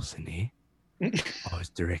 Ben Mendelsohn here. I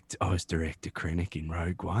was director Krennic in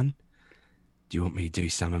Rogue One. Do you want me to do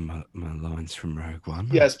some of my lines from Rogue One?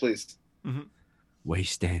 mate? Yes, please. We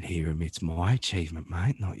stand here amidst my achievement,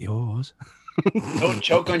 mate, not yours. Don't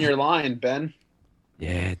choke on your line, Ben.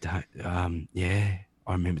 Yeah, yeah.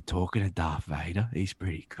 I remember talking to Darth Vader. He's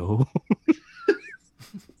pretty cool.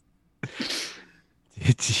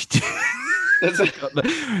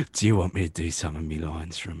 Do you want me to do some of my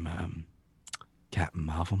lines from Captain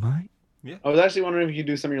Marvel, mate? I was actually wondering if you could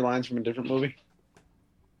do some of your lines from a different movie.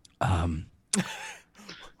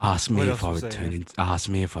 Ask me What if else I was would there?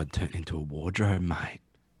 turn into a wardrobe, mate.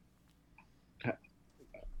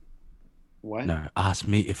 What? No, ask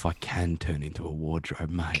me if I can turn into a wardrobe,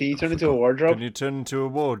 mate. Can you I turn into a forgot. wardrobe? Can you turn into a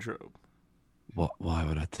wardrobe? What? Why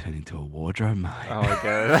would I turn into a wardrobe, mate? Oh, I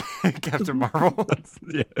get it. Captain Marvel.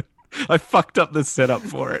 Yeah, I fucked up the setup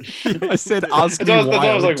for it. I said, "Ask me That's why." why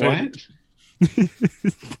I was would like, turn- what?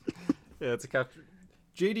 Yeah, it's a Captain.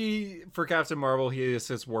 JD for Captain Marvel, he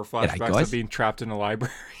says war flashbacks guys. of being trapped in a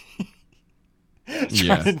library.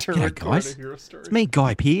 Yeah. Trying to Yeah, record guys. a hero story. It's me,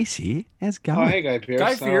 Guy Pearce here. How's it going? Oh, hey, Guy Pearce. Guy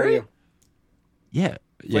How are Fieri? you? Yeah.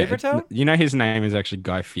 Flavor Town? You know his name is actually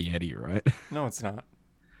Guy Fieri, right? No, it's not.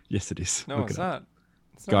 Yes, it is. No, Look it's it up. not.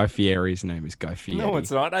 It's not. Guy Fieri's name is Guy Fieri. No,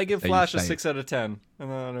 it's not. I give They Flash a say- 6 out of 10.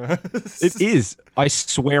 And then, It is. I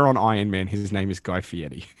swear on Iron Man, his name is Guy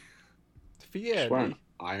Fieri. Fieri. Swear on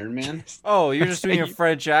Iron Man? Oh, you're just doing a You-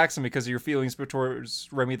 French accent because of your feelings towards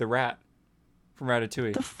Remy the Rat from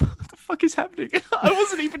Ratatouille. What the fuck is happening? I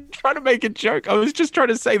wasn't even trying to make a joke. I was just trying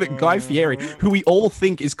to say that Guy Fieri, who we all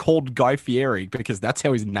think is called Guy Fieri because that's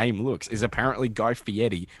how his name looks, is apparently Guy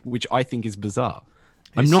Fieri, which I think is bizarre.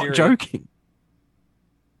 Hey, I'm not Siri. joking.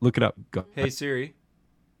 Look it up. Hey Siri,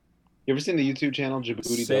 You ever seen the YouTube channel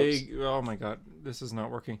Djibouti Dubs? say. Oh my God, this is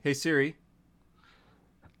not working. Hey Siri.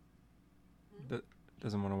 That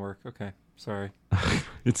doesn't want to work. Okay, sorry.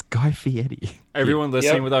 It's Guy Fieri. Everyone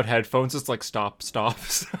listening Yep. without headphones, it's like stop.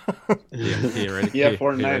 Yeah, here, ready? Yeah, Here,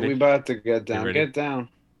 Fortnite, ready? we about to get down. ready? Get down.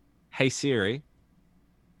 Hey Siri,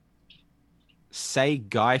 say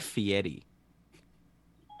Guy Fieri.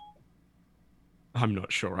 I'm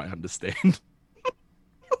not sure I understand.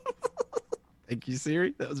 Thank you,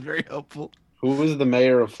 Siri. That was very helpful. Who was the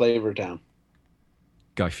mayor of Flavortown?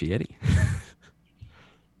 Guy Fieri.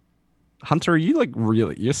 Hunter, are you like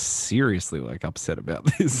really? You're seriously like upset about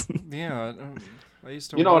this? Yeah, I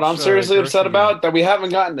used to. You know what watch, I'm seriously upset Grocery Game. about? That we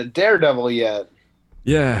haven't gotten to Daredevil yet.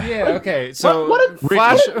 Yeah. Yeah. Okay. So what a-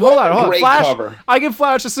 Flash. what a hold on. great Flash. cover. I give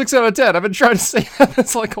Flash a 6 out of 10. I've been trying to say that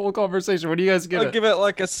this like whole conversation. What do you guys give it? it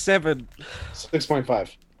like a 7.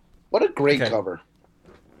 6.5. What a great Okay. cover.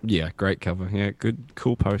 Yeah, great cover. Yeah, good,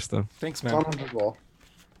 cool poster. Thanks, It's man. on the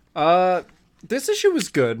wall. This issue was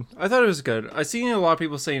good. I thought it was good. I seen a lot of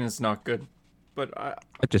people saying it's not good, but I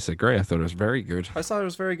disagree. I thought it was very good. thought it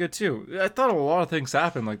was very good too. I thought a lot of things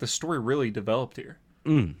happened. Like the story really developed here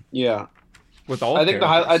Yeah. with all. I think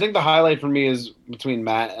characters. the highlight for me is between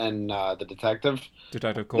Matt and the detective.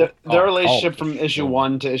 Detective Cole. Their relationship for from issue sure.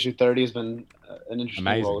 1 to issue 30 has been an interesting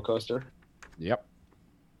Amazing. roller coaster. Yep.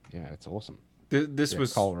 Yeah, it's awesome. This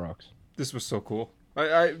was Cole rocks. this was so cool.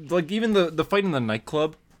 I like even the fight in the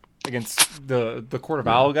nightclub against the Court of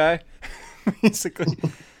Owl guy. Basically,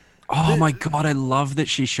 Oh my god, I love that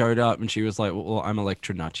she showed up and she was like, "Well, I'm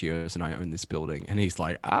Electra Nachios and I own this building." And he's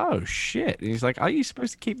like, "Oh shit!" And he's like, "Are you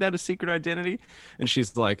supposed to keep that a secret identity?" And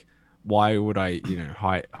she's like, "Why would I,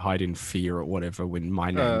 hide in fear or whatever when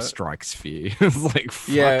my name strikes fear?" It's like,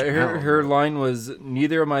 fuck yeah. hell. Her line was,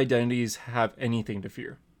 "Neither of my identities have anything to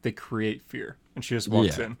fear. They create fear." And she just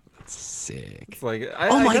walks Yeah. in. Sick. It's like,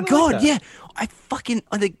 Oh I my kinda god, like that. yeah. I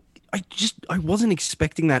think I wasn't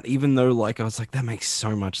expecting that, even though like I was like, that makes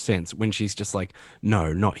so much sense when she's just like,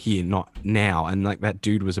 no, not here, not now. And like that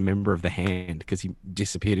dude was a member of the Hand because he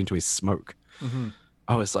disappeared into his smoke. Mm-hmm.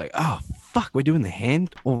 I was like, oh fuck, we're doing the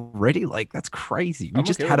Hand already? Like that's crazy. We I'm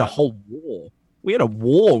just okay had with a that. whole war. We had a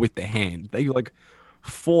war with the Hand. They like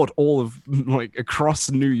fought all of like across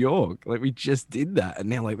New York. Like we just did that. And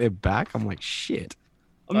now like they're back. I'm like, shit.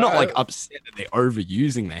 I'm not like upset that they're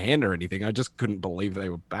overusing the Hand or anything. I just couldn't believe they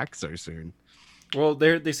were back so soon. Well,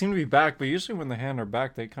 they seem to be back, but usually when the Hand are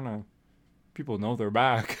back, they kind of people know they're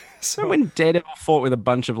back. So So when Daredevil fought with a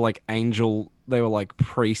bunch of like they were like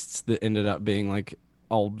priests that ended up being like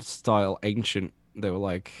old style ancient. They were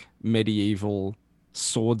like medieval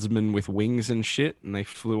swordsmen with wings and shit, and they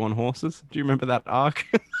flew on horses. Do you remember that arc?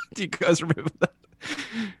 Do you guys remember that?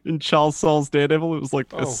 In Charles Soule's Daredevil, it was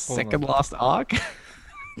like Oh, the hold second on. last arc.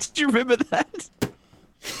 Did you remember that?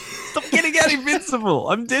 Stop getting out Invincible.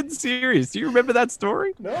 I'm dead serious. Do you remember that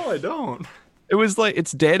story? no, I don't. It was like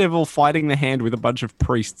it's Daredevil fighting the Hand with a bunch of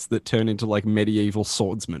priests that turn into like medieval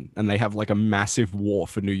swordsmen, and they have like a massive war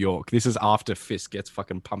for New York. This is after Fisk gets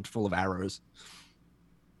fucking pumped full of arrows.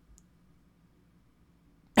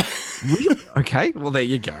 Really? Okay, well there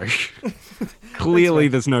you go. Clearly,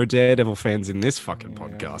 there's no Daredevil fans in this fucking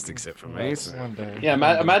podcast except for me. So. One day. Yeah,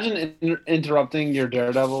 imagine interrupting your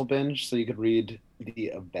Daredevil binge so you could read the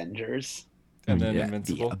Avengers And then Yeah,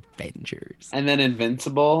 Invincible. the Avengers. and then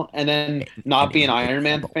Invincible and then not be an Iron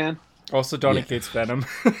Man fan. Also, Donny Yeah. Cates Venom.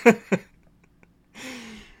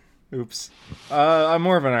 Oops. I'm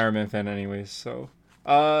more of an Iron Man fan, anyways. So,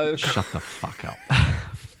 Shut the fuck up.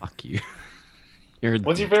 Fuck you. You're a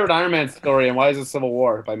What's your dick. favorite Iron Man story and why is it Civil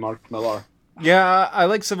War by Mark Millar? yeah, I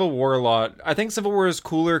like Civil War a lot. I think Civil War is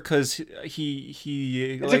cooler because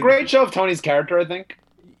he. It's a great show of Tony's character, I think.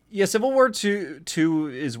 Yeah, Civil War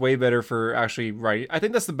 2 is way better for actually writing. I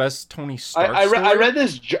think that's the best Tony Stark. I story. read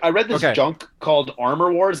this Okay. junk called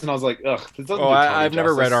Armor Wars and I was like, ugh, this doesn't Oh, do Tony I've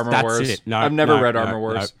never read justice. Armor That's Wars. it. No, I've never no, read no, Armor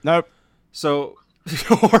Wars. Nope. So,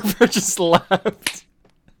 Orver just left.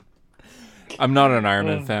 I'm not an Iron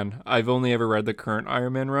Man fan. I've only ever read the current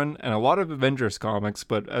Iron Man run and a lot of Avengers comics,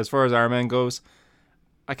 but as far as Iron Man goes,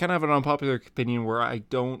 I kind of have an unpopular opinion where I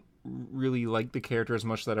don't really like the character as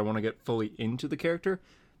much that I want to get fully into the character.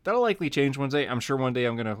 That'll likely change one day. I'm sure one day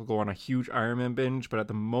I'm going to go on a huge Iron Man binge, but at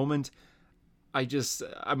the moment,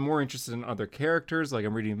 I'm more interested in other characters. Like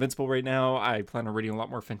I'm reading Invincible right now. I plan on reading a lot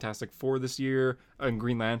more Fantastic Four this year and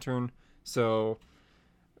Green Lantern. So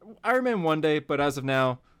Iron Man one day, but as of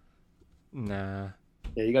now, nah.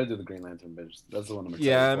 Yeah, you got to do the Green Lantern binge. That's the one I'm excited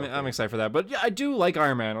Yeah, for. I'm excited for that. But yeah, I do like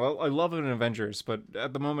Iron Man. I love it in Avengers, but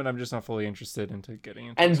at the moment, I'm just not fully interested into getting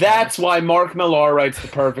into And this that's comic. why Mark Millar writes the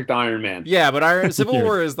perfect Iron Man. Yeah, but Civil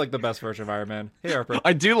War is like the best version of Iron Man. Hey, Harper.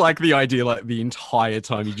 I do like the idea, like the entire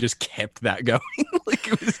time you just kept that going. Like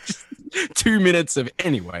it was just 2 minutes of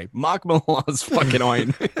anyway. Mark Millar's fucking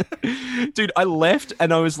Iron Man. Dude, I left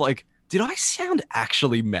and I was like, did I sound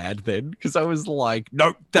actually mad then? Because I was like,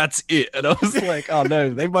 nope, that's it. And I was like, oh no,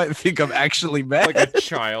 they might think I'm actually mad. Like a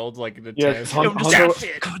child, like in a Yeah, tent. Hun- I'm just, Hunter- "That's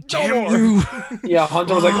it. God No damn more." you. Yeah,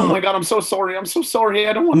 Hunter was like, "Oh my god, I'm so sorry. I'm so sorry.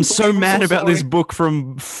 I don't want." I'm to so believe mad so about this sorry." book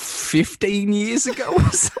from 15 years ago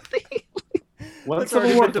or something. When's It's already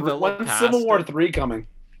Civil War? been developed When's past Civil War it. 3 coming?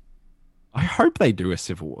 I hope they do a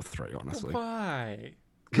Civil War 3, honestly. Why?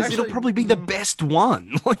 Because it'll Actually, probably be the best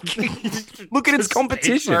one. Like, look at its The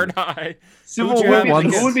competition. stakes aren't high. Civil Who'd you War have one's-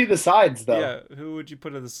 against? Who would be the sides though? Yeah, who would you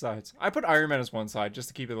put at the sides? I put Iron Man as one side just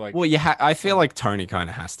to keep it like Well, I feel like Tony kind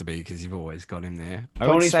of has to be because you've always got him there. I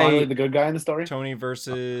would Tony's say, finally the good guy in the story. Tony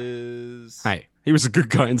versus. hey, he was a good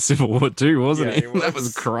guy in Civil War too, wasn't Yeah, he? he was. That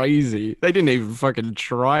was crazy. They didn't even fucking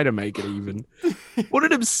try to make it even. What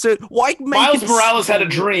an absurd! Why make Miles it Morales so- had a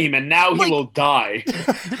dream, and now Like- he will die.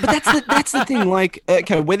 But that's the thing. Like,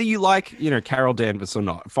 okay, whether you like Carol Danvers or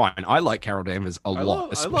not, fine. I like Carol Danvers a lot,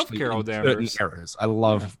 love especially Carol in Danvers. certain eras. I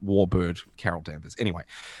love Warbird Carol Danvers. Anyway,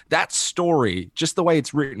 that story, just the way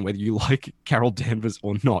it's written, whether you like Carol Danvers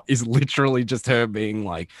or not, is literally just her being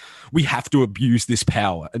like, "We have to abuse this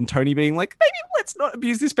power," and Tony being like, "Maybe let's not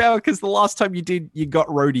abuse this power because the last time you did, you got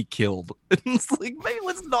Rhodey killed." And it's like, maybe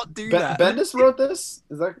let's not do that. Bendis wrote this.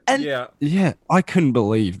 Is that? And Yeah. yeah, I couldn't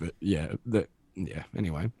believe that. Yeah.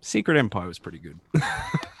 Anyway, Secret Empire was pretty good.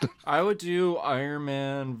 I would do Iron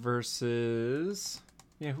Man versus.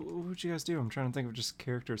 Yeah, who would you guys do? I'm trying to think of just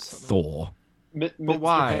characters. Thor. But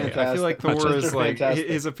why? I feel like Thor Mr. is like Fantastic.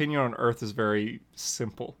 his opinion on Earth is very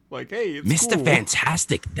simple. Like, hey, it's Mr. cool.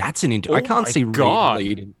 Fantastic. That's an Oh I can't my see God. Reed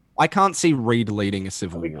leading. I can't see Reed leading a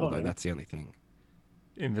civil That'd be war cool, though. yeah. That's the only thing.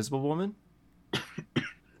 Invisible Woman.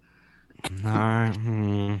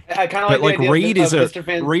 No. I kind of But, like the idea Reed of, is of a Mr.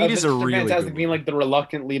 Fan, Reed of is a Mr. really Fantastic good being one. like the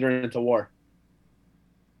reluctant leader into war.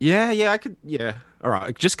 Yeah, I could. Yeah, all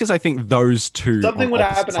right. Just because I think those two on Something would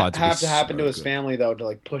opposite sides have were to happen to so his good. family though to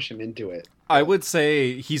like push him into it. I would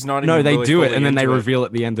say he's not No, even they really do it, fully and then they into it. reveal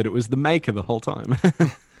at the end that it was the Maker the whole time.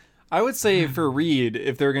 I would say for Reed,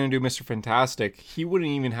 if they're going to do Mr. Fantastic, he wouldn't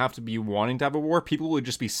even have to be wanting to have a war. People would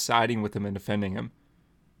just be siding with him and defending him.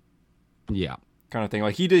 Yeah. Kind of thing.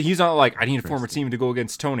 Like he's not like, I need to form a team to go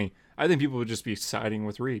against Tony. I think people would just be siding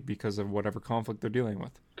with Reed because of whatever conflict they're dealing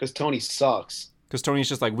with. Because Tony sucks. Because Tony's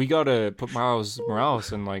just like, we gotta put Miles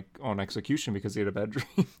Morales in like on execution because he had a bad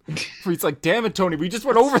dream. Reed's like, damn it, Tony, we just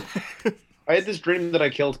went over that. I had this dream that I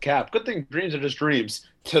killed Cap. Good thing dreams are just dreams.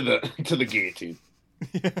 To the guillotine.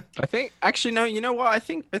 Yeah. I think actually no. You know what? I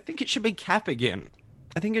think it should be Cap again.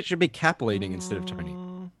 I think it should be Cap leading instead of Tony.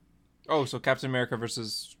 Oh, so Captain America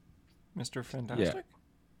versus Mr. Fantastic?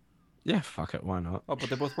 Yeah, fuck it. Why not? Oh, but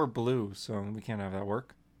they both wear blue, so we can't have that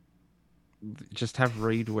work. Just have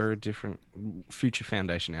Reed wear a different Future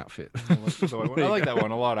Foundation outfit. I like that one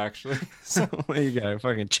a lot, actually. So There you go.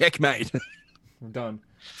 Fucking checkmate. we're done.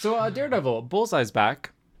 So Daredevil, Bullseye's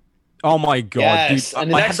back. Oh my god, Yes, dude!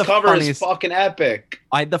 and the I next had the cover funniest. is fucking epic.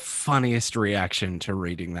 I had the funniest reaction to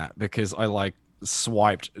reading that because I like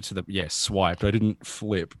swiped to the swiped. I didn't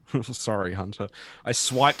flip. Sorry, Hunter. I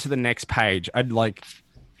swiped to the next page.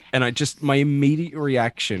 And I just my immediate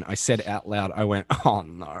reaction. I said out loud. I went, "Oh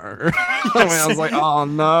no!" I was like, "Oh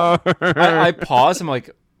no!" I paused. I'm like,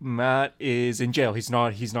 Matt is in jail. He's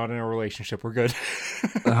not in a relationship. We're good.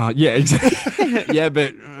 Yeah, exactly. Yeah,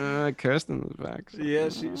 but Kirsten's back. So. Yeah,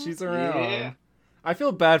 she's around. Yeah. I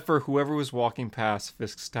feel bad for whoever was walking past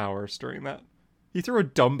Fisk's towers during that. He threw a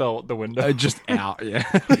dumbbell at the window. Just out, yeah.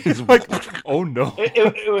 Like, oh no.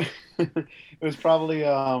 It was probably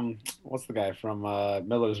what's the guy from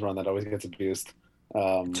Miller's Run that always gets abused?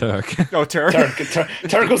 Turk. Oh, Turk.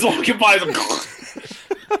 Turk was walking by them.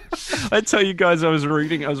 I tell you guys, I was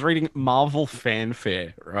reading Marvel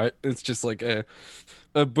Fanfare, right? It's just like a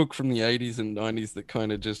book from the 80s and 90s that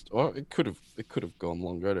kind of just it could have gone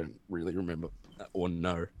longer. I don't really remember or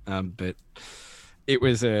know. But it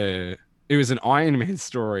was an Iron Man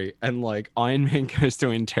story, and like Iron Man goes to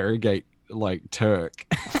interrogate like Turk.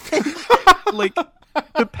 Like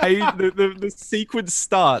the page, the sequence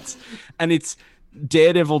starts, and it's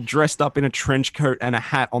Daredevil dressed up in a trench coat and a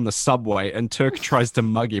hat on the subway, and Turk tries to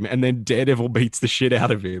mug him, and then Daredevil beats the shit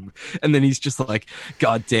out of him, and then he's just like,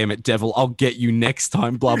 "God damn it, Devil, I'll get you next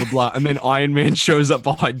time," blah blah blah, and then Iron Man shows up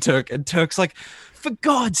behind Turk, and Turk's like, "For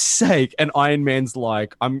God's sake," and Iron Man's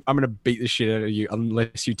like, I'm gonna beat the shit out of you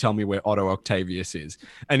unless you tell me where Otto Octavius is,"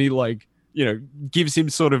 and he like, gives him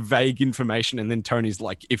sort of vague information, and then Tony's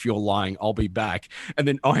like, "If you're lying, I'll be back," and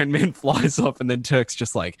then Iron Man flies off, and then Turk's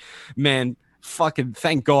just like, "Man, fucking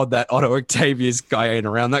thank God that Otto Octavius guy ain't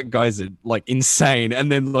around. That guy's like insane." And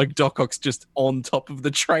then like Doc Ock's just on top of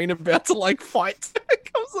the train about to like fight Turk.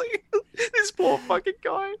 I was like, this poor fucking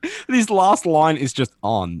guy. And his last line is just,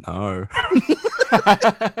 "Oh no."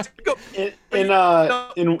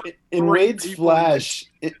 In Wade's Flash,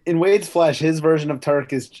 his version of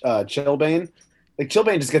Turk is Chilbane. Like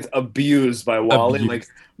Chilbane just gets abused by Wally. Like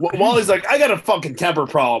Wally's like, "I got a fucking temper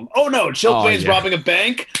problem." Oh no, Chilbane's robbing a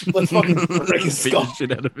bank. Let's fucking break his skull.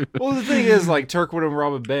 Shit out of him. Well, the thing is, like, Turk wouldn't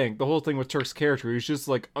rob a bank. The whole thing with Turk's character, he's just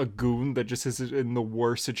like a goon that just is in the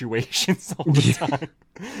worst situations all the time.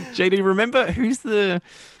 JD,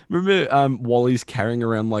 remember Wally's carrying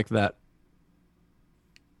around like that?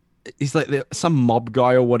 He's like some mob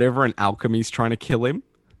guy or whatever, and Alchemy's trying to kill him.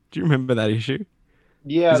 Do you remember that issue?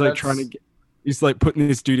 Yeah, he's like he's like putting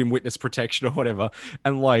this dude in witness protection or whatever,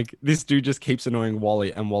 and like this dude just keeps annoying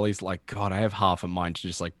Wally, and Wally's like, "God, I have half a mind to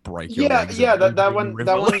just like break your legs." That one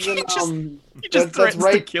Like, he just threatens that's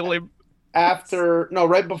right to kill him.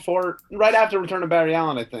 right after Return of Barry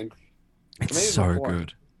Allen, I think. It's Maybe so before.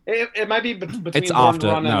 good. It might be between It's Born after, to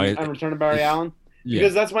Run no, and Return of Barry Allen. Yeah.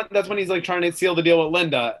 Because that's when he's like trying to seal the deal with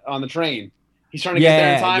Linda on the train. He's trying to get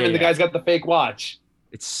there in time, and the guy's got the fake watch.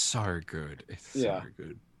 It's so good. It's so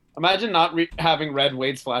good. Imagine not having read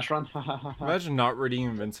Wade's Flash Run. Imagine not reading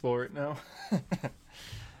Invincible right now.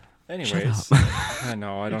 Anyways, I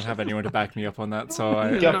know I don't have anyone to back me up on that, so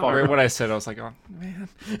when I said, I was like, "Oh man."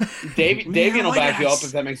 Davian will back you up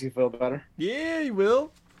if that makes you feel better. Yeah, he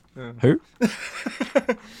will. Who?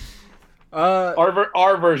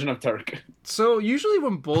 Our version of Turk. So usually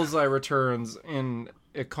when Bullseye returns in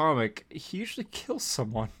a comic, he usually kills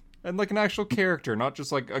someone. And like an actual character, not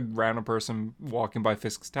just like a random person walking by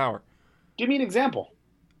Fisk's tower. Give me an example.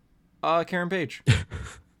 Karen Page.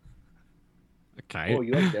 Okay. Oh,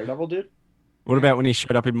 you like Daredevil, dude? What about when he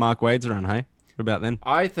showed up in Mark Wade's run, hey? What about then?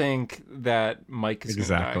 I think that Mike is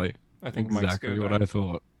Exactly. gonna die. I think Mike's Exactly gonna what die. I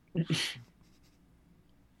thought. Mike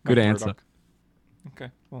Good answer. Murdoch. Okay,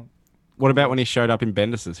 well. What about when he showed up in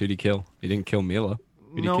Bendis's? Who'd he kill? He didn't kill Miller.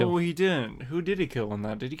 Who'd he No, kill? he didn't. Who did he kill in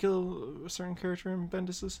that? Did he kill a certain character in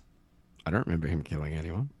Bendis's? I don't remember him killing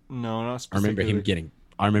anyone. No, not I specifically. remember him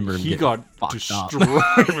He getting got fucked destroyed. up.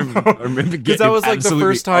 I remember Because getting that was like the absolutely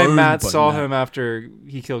first time owned Matt by saw Matt. him after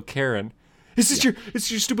he killed Karen. Is this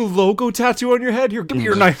your stupid logo tattoo on your head? Here, give me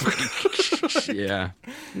your knife. Yeah,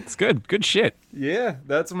 it's good. Good shit. Yeah,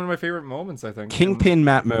 that's one of my favorite moments, I think. Kingpin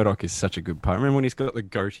Matt Murdock is such a good part. Remember when he's got the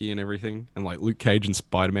goatee and everything, and like Luke Cage and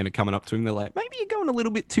Spider-Man are coming up to him. They're like, "Maybe you're going a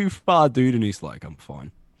little bit too far, dude," and he's like, "I'm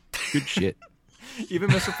fine." Good shit. Even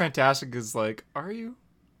Mr. Fantastic is like, "Are you,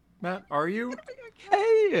 Matt? Are you?"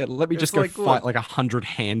 Hey, let me just It's go like, fight look. like 100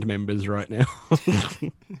 hand members right now.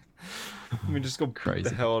 Let me just go beat Crazy.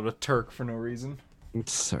 the hell out of Turk for no reason.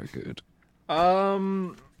 It's so good.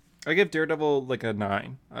 I give Daredevil like a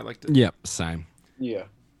 9. I liked it. Yep, same. Yeah.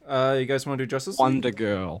 You guys want to do Justice League? Wonder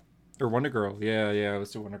Girl. Or Wonder Girl? Yeah.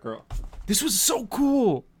 Let's do Wonder Girl. This was so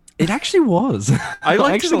cool. It actually was. I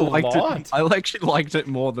liked it a liked lot. it. I actually liked it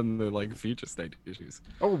more than the like Future State issues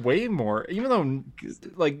Oh, way more. Even though,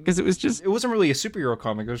 like, because it was just. it wasn't really a superhero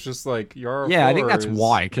comic. It was just like Yara. Yeah, I think that's Flores.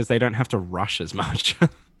 why because they don't have to rush as much.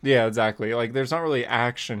 Yeah, exactly. Like, there's not really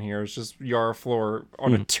action here. It's just Yara Floor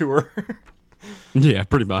on a tour. Yeah,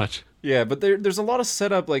 pretty much. Yeah, but there's a lot of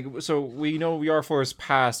setup. Like, so we know Yara Floor's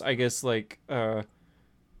past. I guess like a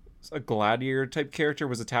gladiator type character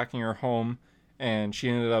was attacking her home, and she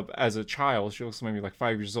ended up as a child. She was maybe like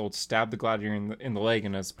 5 years old. Stabbed the gladiator in the leg,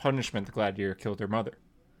 and as punishment, the gladiator killed her mother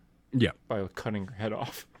Yeah, by like, cutting her head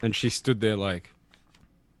off. and she stood there like.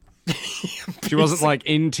 She wasn't like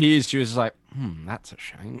in tears. She was just like, that's a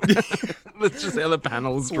shame. That's just how the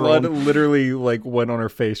panels Blood drawn. literally like went on her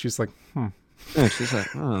face. She's like, Yeah, she's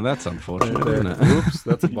like, oh, that's unfortunate, isn't it? Oops,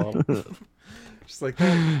 that's a bomb. Just like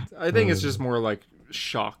that. I think it's just more like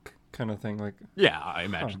shock kind of thing. Like, Yeah, I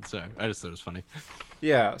imagine so. I just thought it was funny.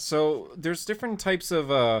 yeah. So there's different types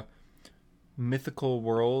of mythical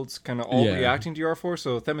worlds, kind of all Yeah. reacting to R4.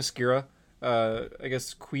 So Themyscira, I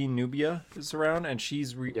guess Queen Nubia is around, and she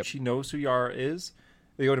knows who Yara is.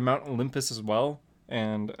 They go to Mount Olympus as well,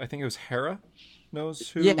 and I think it was Hera knows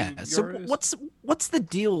who. Yeah. So Yara is. what's the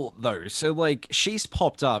deal though? So like she's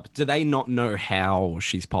popped up. Do they not know how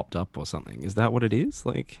she's popped up or something? Is that what it is?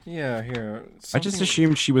 Like Yeah, here. I just something-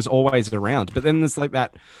 assumed she was always around. But then there's like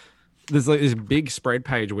this big spread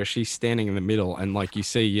page where she's standing in the middle and like you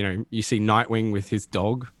see Nightwing with his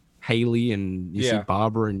dog Haley and you see Yeah.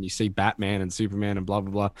 Barbara and you see Batman and Superman and blah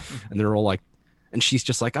blah blah and they're all like and she's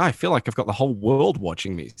just like, I feel like I've got the whole world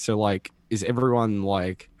watching me. So like is everyone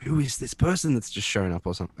like, who is this person that's just shown up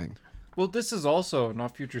or something? Well, this is also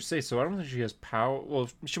not future state, so I don't think she has power. Well,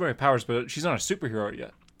 she might have powers, but she's not a superhero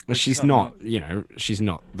yet. Well, she's not she's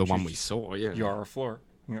not the one we She's saw. Yeah, Yara Floor.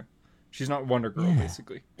 Yeah. She's not Wonder Girl,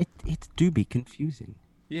 basically. it do be confusing.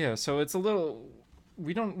 Yeah, so it's a little.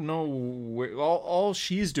 We don't know. All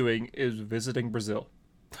she's doing is visiting Brazil.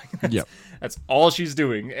 Yep. That's all she's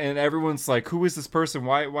doing. And everyone's like, who is this person?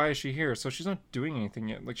 Why is she here? So she's not doing anything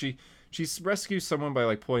yet. Like, she rescues someone by,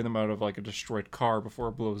 like, pulling them out of, like, a destroyed car before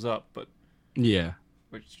it blows up. But Yeah.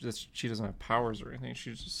 she doesn't have powers or anything.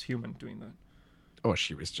 She's just human doing that. Or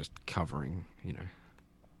she was just covering,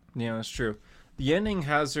 Yeah, that's true. The ending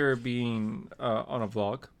has her being on a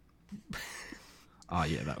vlog. Oh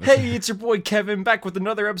yeah, that was Hey, it's your boy Kevin back with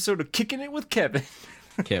another episode of Kicking It with Kevin.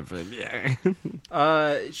 Kevin.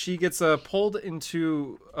 Yeah. She gets pulled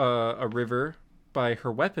into a river by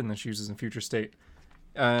her weapon that she uses in Future State,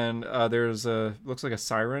 and there's looks like a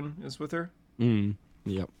siren is with her.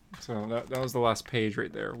 Yep. So that was the last page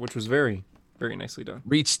right there, which was very, very nicely done.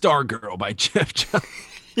 Read Stargirl by Jeff Johns.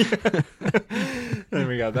 And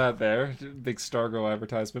we got that there, big Stargirl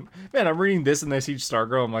advertisement. Man, I'm reading this and I see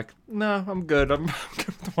Stargirl. I'm like, no, I'm good. I'm good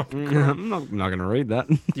with the Wonder Girl. I'm not gonna read that.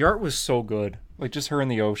 The art was so good, like just her in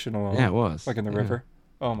the ocean alone. Yeah, it was. like in the river.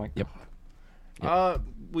 Oh my Yep. god.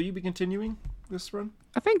 Will you be continuing this run?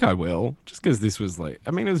 I think I will, just because this was like,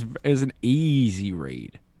 I mean, it was an easy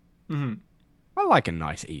read. Mm-hmm. I like a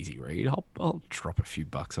nice easy read. I'll drop a few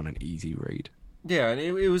bucks on an easy read. Yeah, and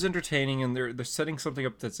it was entertaining, and they're setting something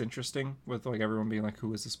up that's interesting with like everyone being like,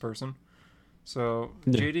 "Who is this person?" So,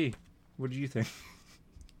 Yeah. JD, what do you think?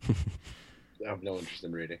 I have no interest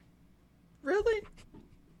in reading. Really,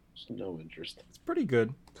 Just no interest. it's pretty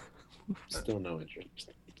good. Still no interest.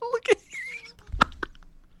 Look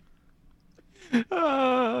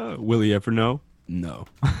at. Will he ever know? No.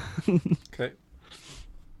 Okay.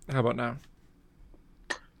 How about now?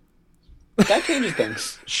 That changes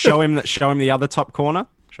things. Show him the other top corner.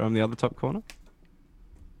 Show him the other top corner.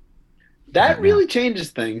 That really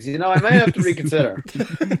changes things. You know, I may have to reconsider.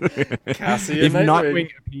 Cassie If and Nightwing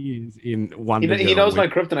appears in Wonder He Girl knows my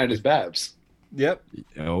with- kryptonite is Babs. Yep.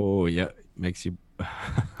 Oh yeah, makes you.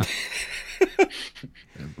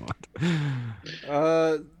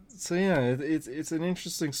 So yeah, it's an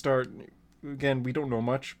interesting start. Again, we don't know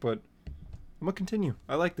much, but I'm gonna continue.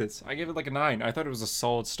 I like this. I gave it like a 9. I thought it was a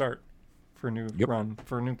solid start for a new run,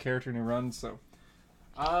 for a new character, new run. So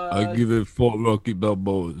I give it 4 Rocky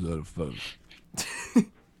Balboas out of 5.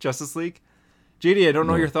 Justice League. JD, I don't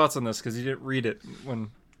know No. your thoughts on this because you didn't read it when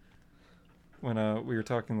we were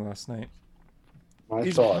talking last night. My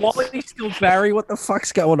Is thoughts. Wally still Barry? What the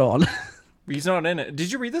fuck's going on? He's not in it.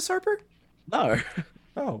 Did you read this, Harper? No.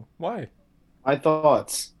 Oh, why? My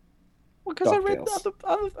thoughts. Well, because I read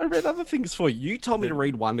DuckTales. I read other things for you. You told me to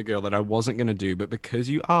read Wonder Girl that I wasn't going to do, but because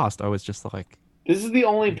you asked, I was just like, This is the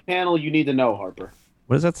only panel you need to know, Harper.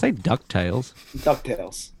 What does that say? DuckTales.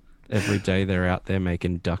 DuckTales. Every day they're out there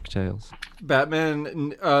making DuckTales.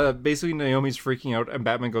 Batman, basically Naomi's freaking out, and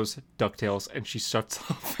Batman goes, DuckTales, and she shuts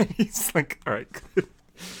off, and he's like, all right, good.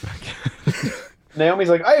 Naomi's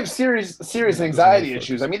like, I have serious anxiety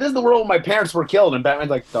issues. I mean, this is the world where my parents were killed, and Batman's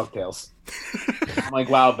like, DuckTales. I'm like,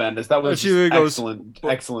 wow, Bendis, that was And she literally goes,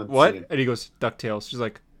 excellent. What? Scene. And he goes, DuckTales. She's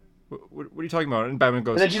like, what are you talking about? And Batman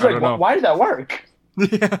goes, And then she's I like, don't know. why did that work?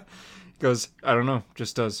 Yeah. He goes, I don't know.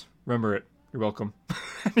 Just does. Remember it. You're welcome.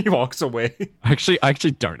 And he walks away. I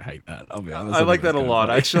actually don't hate that. I'll be honest. I like that a lot,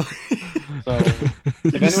 actually. So,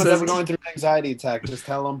 if anyone's ever going through an anxiety attack, just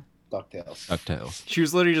tell them DuckTales. DuckTales. She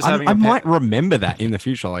was literally just I having a might remember that in the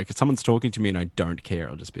future. Like, if someone's talking to me and I don't care,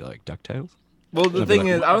 I'll just be like, DuckTales. Well, the I'd be thing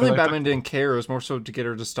like, is, I don't I'd be think like, Batman didn't care. It was more so to get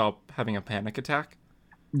her to stop having a panic attack.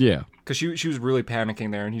 Yeah. Because she was really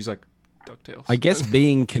panicking there, and he's like, DuckTales. I guess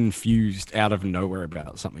being confused out of nowhere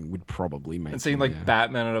about something would probably make And saying, you, like, yeah.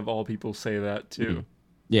 Batman out of all people say that, too.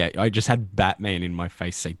 Yeah, I just had Batman in my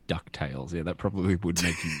face say DuckTales. Yeah, that probably would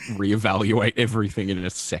make you reevaluate everything in a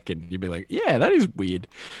second. You'd be like, yeah, that is weird.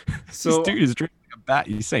 So, this dude is drinking a bat.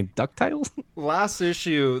 He's saying DuckTales? last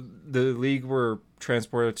issue, the League were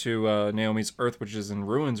transported to Naomi's Earth, which is in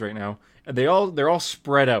ruins right now. And they're all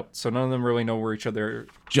spread out, so none of them really know where each other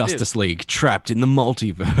Justice League, trapped in the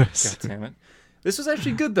multiverse. God damn it. This was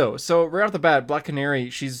actually good, though. So, right off the bat, Black Canary,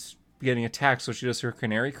 she's getting attacked, so she does her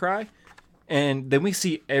canary cry. And then we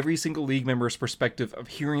see every single League member's perspective of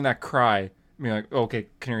hearing that cry. I mean, like, oh, okay,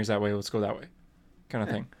 Canary's that way, let's go that way. Kind of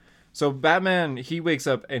thing. So, Batman, he wakes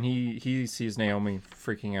up and he sees Naomi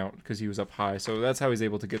freaking out because he was up high. So, that's how he's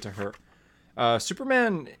able to get to her.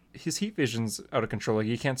 Superman, his heat vision's out of control. Like,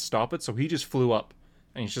 he can't stop it, so he just flew up.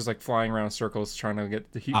 And he's just, like, flying around in circles trying to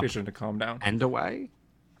get the heat Up. vision to calm down. And away?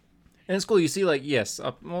 And it's cool. You see, like, yes,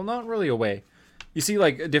 up, well, not really away. You see,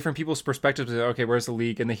 like, different people's perspectives. Okay, where's the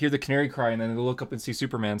League? And they hear the canary cry, and then they look up and see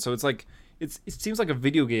Superman. So it's like, it seems like a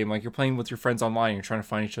video game. Like, you're playing with your friends online. You're trying to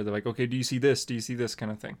find each other. Like, okay, do you see this? Do you see this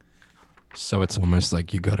kind of thing? So it's almost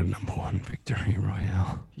like you got a #1 victory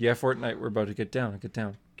royale. Yeah, Fortnite, we're about to get down. Get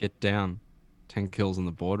down. Get down. 10 kills on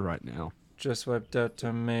the board right now. Just wiped out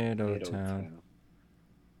Tomato Town.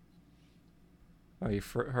 Oh,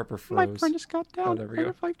 Harper froze. just got down. Oh, there we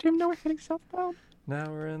go. Like him. Now we're heading southbound. Now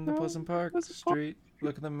we're in the No, Pleasant Park Pleasant Park. Street.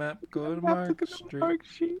 Look at the map. Go to Mark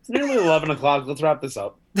Street. It's nearly 11 o'clock. Let's wrap this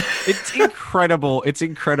up. It's incredible. It's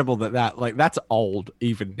incredible that that's old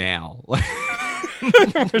even now. Like,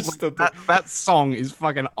 that song is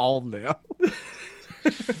fucking old now.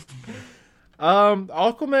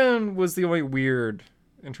 Aquaman was the only weird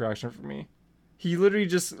interaction for me. He literally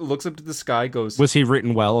just looks up to the sky, goes. Was he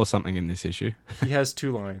written well or something in this issue? He has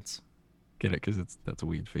 2 lines. Get it? Because that's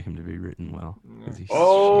weird for him to be written well. 'Cause he's-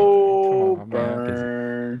 Oh, Come on, man.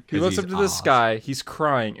 burn. He 'Cause looks he's up to the odd. sky. He's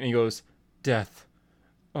crying, and he goes, "Death."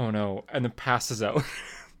 Oh no! And then passes out.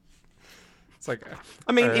 It's like,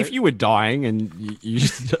 I mean, alright. if you were dying and you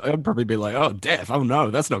I'd probably be like, "Oh, death! Oh no,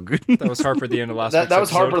 that's not good." That was Harper at the end of last. That week's was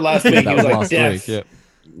Harper episode. last week. He That was was like, last death. week.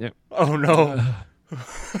 Yeah. Oh no!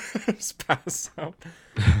 Just pass out.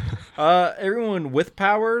 Everyone with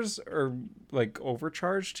powers are like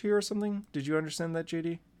overcharged here or something. Did you understand that,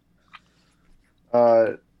 JD?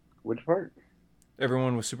 Which part?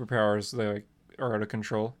 Everyone with superpowers, they like are out of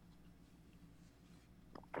control.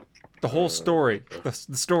 The whole story, the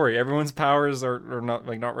story. Everyone's powers are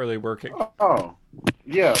not really working. Oh,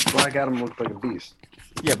 yeah. Black Adam looked like a beast.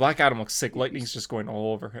 Yeah, Black Adam looks sick. Lightning's just going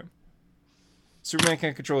all over him. Superman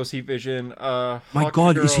can't control his heat vision. My Hawk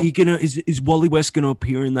God, Girl- is Wally West gonna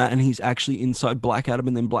appear in that and he's actually inside Black Adam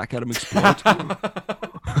and then Black Adam explodes?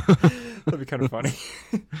 That'd be kind of funny.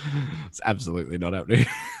 It's absolutely not happening.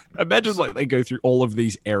 Imagine like they go through all of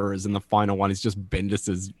these errors, and the final one is just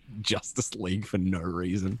Bendis's Justice League for no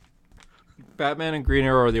reason. Batman and Green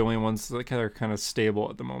Arrow are the only ones that are kind of stable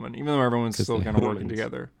at the moment, even though everyone's 'Cause still they're kind of working humans.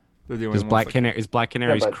 together. They're the only Does ones Black that Canary is Black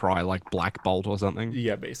Canary's but- cry like Black Bolt or something?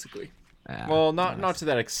 Yeah, basically. Ah, Well, not nice. to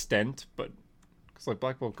that extent, but because like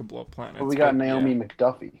Black Bolt could blow up planets. But we got but, Naomi yeah.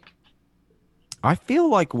 McDuffie. I feel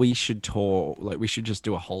like we should we should just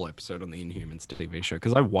do a whole episode on the Inhumans TV show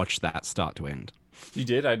because I watched that start to end. You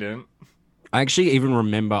did? I didn't. I actually even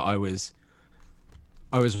remember I was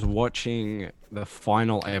watching the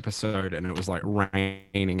final episode and it was like raining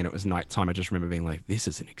and it was nighttime. I just remember being like, "This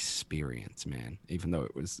is an experience, man." Even though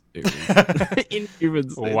it was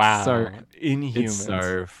Inhumans. Wow. Inhumans. It's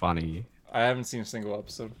so funny. I haven't seen a single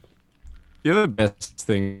episode. The other best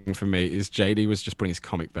thing for me is JD was just putting his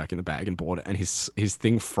comic back in the bag and bought it, and his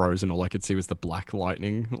thing froze, and all I could see was the Black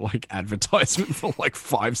Lightning like advertisement for like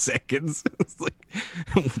 5 seconds. It's like,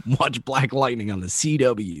 watch Black Lightning on the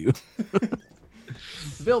CW.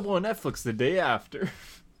 Available on Netflix the day after.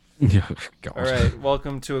 Yeah, God. All right,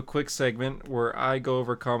 welcome to a quick segment where I go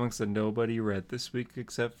over comics that nobody read this week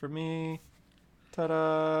except for me.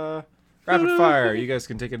 Ta-da! Rapid fire. You guys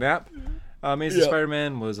can take a nap. Amazing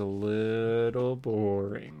Spider-Man was a little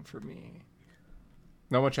boring for me.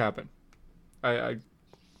 Not much happened. I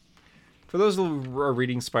for those who are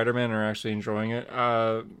reading Spider-Man and are actually enjoying it,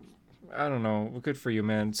 I don't know. Good for you,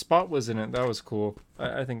 man. Spot was in it. That was cool.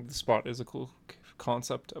 I think the Spot is a cool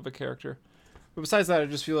concept of a character. But besides that, I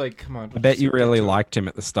just feel like, come on. I bet you just get really to it. liked him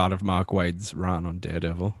at the start of Mark Wade's run on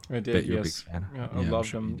Daredevil. I did, Bet you're a big yes. fan. Yeah, I I'm loved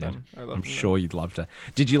sure him you did. then. I loved I'm him then. sure you'd love to.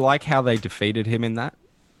 Did you like how they defeated him in that?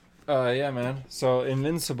 Yeah, man. So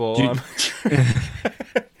Invincible. Dude.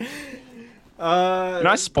 Uh, Can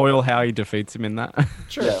I spoil how he defeats him in that?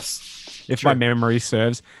 sure. Yes. If Sure. my memory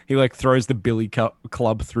serves, he like throws the billy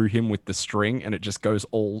club through him with the string, and it just goes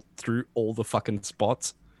all through all the fucking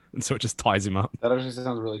spots, and so it just ties him up. That actually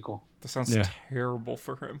sounds really cool. That sounds Yeah. terrible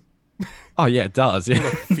for him. Oh yeah, it does. Yeah.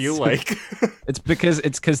 I feel like. it's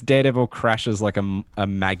because Daredevil crashes like a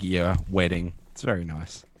Magia wedding. It's very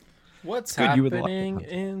nice. What's Good, you would like happening it.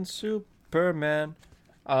 in Superman?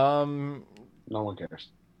 No one cares.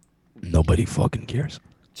 Nobody fucking cares.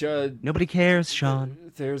 Judd. Nobody cares, Sean.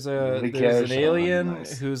 There's Nobody an cares, alien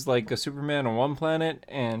nice. who's like a Superman on one planet,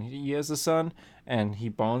 and he has a son, and he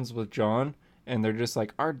bonds with John, and they're just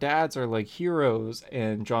like, our dads are like heroes,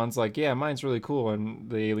 and John's like, yeah, mine's really cool, and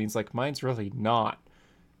the alien's like, mine's really not,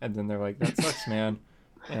 and then they're like, that sucks, man,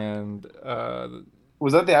 and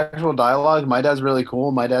Was that the actual dialogue? My dad's really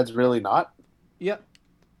cool. My dad's really not. yep,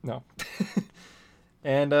 no,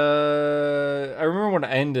 and I remember when it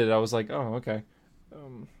ended, I was like, oh, okay.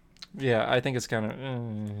 Yeah, I think it's kind of.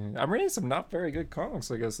 I'm reading some not very good comics,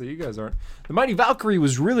 I guess, that you guys aren't. The Mighty Valkyrie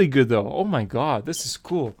was really good, though. Oh my god, this is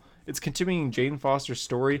cool. It's continuing Jane Foster's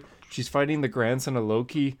story. She's fighting the grandson of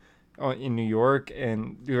Loki in New York,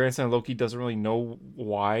 and the grandson of Loki doesn't really know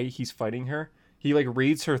why he's fighting her. He like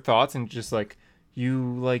reads her thoughts and just like, you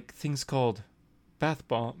like things called bath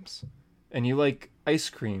bombs, and you like ice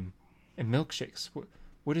cream and milkshakes.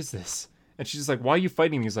 What is this? And she's just like, why are you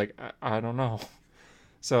fighting me? He's like, I don't know.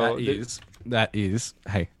 So That is.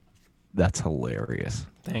 Hey, that's hilarious.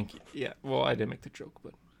 thank you. Yeah. Well, I didn't make the joke,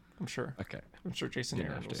 but I'm sure. Okay. I'm sure Jason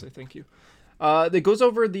Didn't Aaron have will to. say thank you. It goes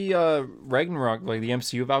over the Ragnarok, like the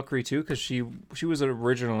MCU Valkyrie too, because she was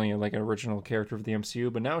originally like an original character of the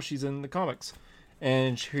MCU, but now she's in the comics,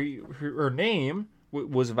 and her name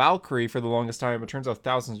was Valkyrie for the longest time. It turns out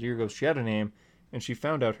thousands of years ago she had a name, and she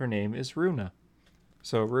found out her name is Runa.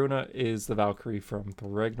 So Runa is the Valkyrie from the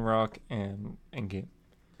Ragnarok and Endgame.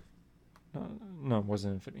 No, it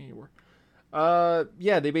wasn't Infinity War.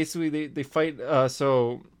 Yeah, they basically they fight.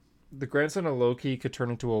 So the grandson of Loki could turn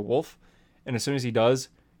into a wolf, and as soon as he does,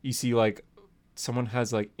 you see like someone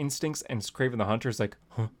has like instincts, and Craven the Hunter is like,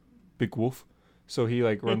 huh, big wolf. So he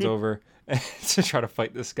like runs over to try to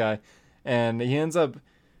fight this guy, and he ends up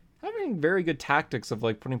having very good tactics of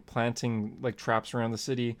like planting like traps around the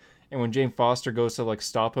city. And when Jane Foster goes to like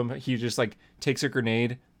stop him, he just like takes a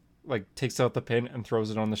grenade, like takes out the pin and throws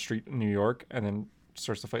it on the street in New York, and then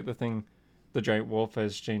starts to fight the giant wolf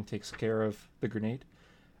as Jane takes care of the grenade.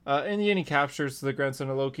 In the end, he captures the grandson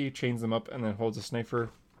of Loki, chains them up, and then holds a sniper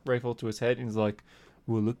rifle to his head, and he's like,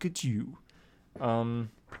 well, look at you.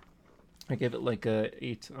 I gave it like a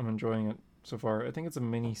 8. I'm enjoying it so far. I think it's a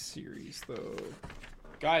mini series though.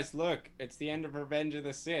 Guys, look, it's the end of Revenge of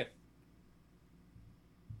the Sith.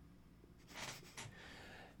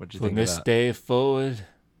 What'd you From think of this that? day forward,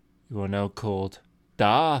 you are now called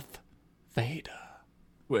Darth Vader.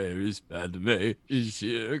 Where is Padme? Is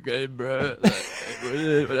she okay, bro?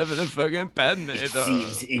 Like, whatever the fucking Padme, though.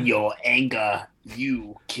 in your anger,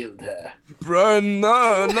 you killed her. Bro,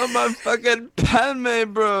 no, not my fucking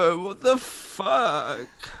Padme, bro. What the fuck?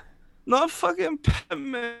 Not fucking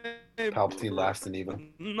Padme. Palpatine laughs and even.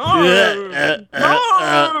 No! No!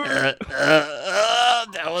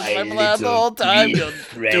 That was my plan the whole time, you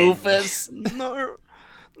doofus. No,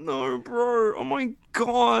 no, bro. Oh my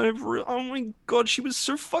god. Oh my god. She was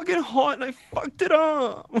so fucking hot and I fucked it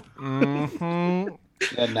up. Mm-hmm.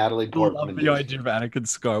 Yeah, Natalie I Portman. love the idea of Anakin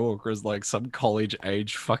Skywalker as like some college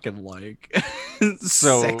age fucking like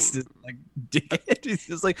So- sexist like dickhead. He's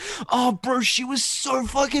just like, oh bro, she was so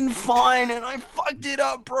fucking fine and I fucked it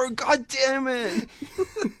up, bro. God damn it.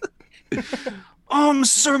 Oh, I'm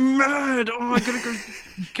so mad. Oh, I gotta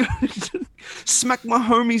go smack my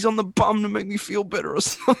homies on the bum to make me feel better or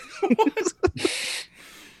something.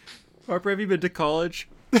 Harper, have you been to college?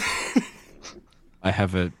 I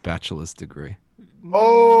have a bachelor's degree,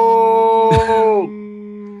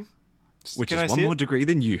 Oh! which Can is I one see more it? degree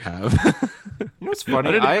than you have. You know what's funny?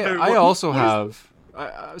 I don't even know I what- also what is-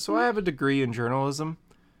 have. So I have a degree in journalism.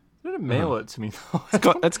 They didn't mail it to me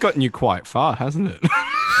though. That's gotten you quite far, hasn't it?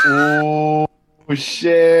 Oh,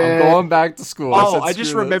 shit. I'm going back to school. Oh, said, I just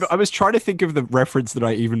 "Screw remember. this." I was trying to think of the reference that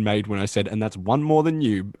I even made when I said, and that's one more than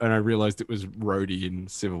you. And I realized it was Rhodey in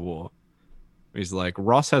Civil War. He's like,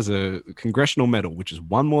 Ross has a congressional medal, which is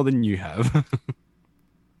one more than you have.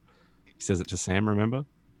 He says it to Sam, remember?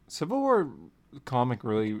 Civil War comic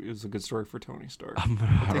really is a good story for Tony Stark.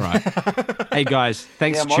 All right. Hey, guys,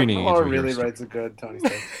 thanks Yeah, for Mark tuning in. Millar to really Hero writes a good Tony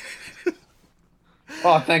Stark.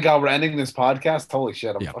 Oh, thank God we're ending this podcast. Holy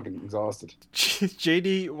shit, I'm Yeah. fucking exhausted.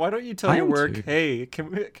 JD, why don't you tell I your am work, too. hey,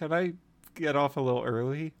 can I get off a little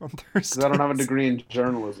early on Thursday? Because I don't have a degree in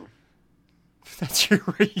journalism. That's your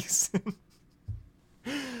reason.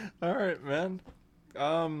 All right, man.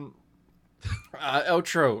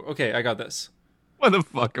 Outro. Okay, I got this. What the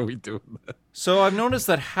fuck are we doing? So I've noticed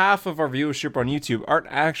that half of our viewership on YouTube aren't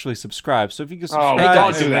actually subscribed. So if you can Oh, subscribe, Hey,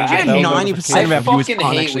 guys, don't do that. and I get hate bell 90% notifications- of I our viewers fucking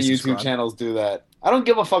aren't hate actually when YouTube subscribed. channels do that. I don't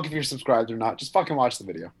give a fuck if you're subscribed or not. Just fucking watch the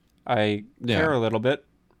video. I Yeah. care a little bit.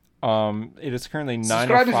 It is currently 9:05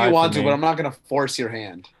 Subscribe if you want for to, me. but I'm not going to force your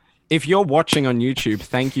hand. If you're watching on YouTube,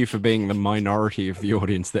 thank you for being the minority of the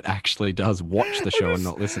audience that actually does watch the show and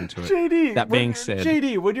not listen to it. JD, That being said-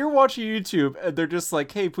 JD, when you're watching YouTube and they're just like,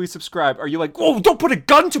 "Hey, please subscribe," are you like, "Whoa, don't put a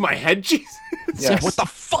gun to my head"? Jesus. Yes. What the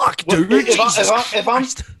fuck, Well, dude? Jesus if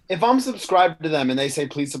Christ. I'm subscribed to them and they say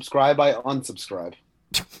please subscribe, I unsubscribe.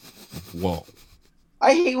 Whoa.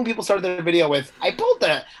 I hate when people start their video with I pulled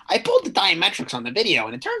the diametrics on the video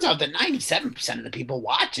and it turns out that 97% of the people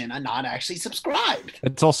watching are not actually subscribed.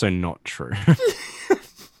 It's also not true.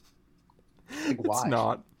 Like, why? It's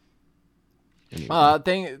not.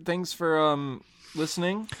 Anyway. Thanks for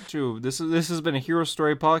listening to this. This has been a Hero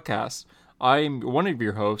Story podcast. I'm one of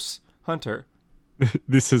your hosts, Hunter.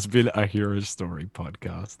 This has been a Hero Story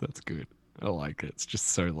podcast. That's good. I like it. It's just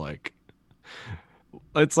so like...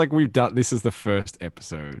 It's like we've done... This is the first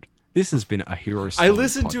episode. This has been a Hero Story I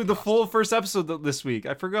listened to the podcast. full first episode this week.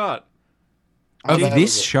 I forgot. How Of the hell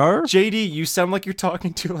this is it? show? JD, you sound like you're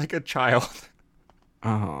talking to like a child.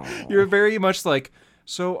 Oh. You're very much like,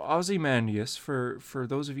 so Ozymandias, for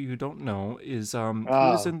those of you who don't know, is who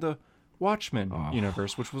is in the Watchmen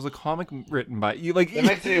universe, which was a comic written by you. Like, It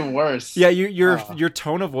makes it even worse. yeah, your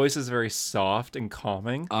tone of voice is very soft and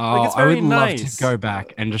calming. Oh, like, it's I very would nice. love to go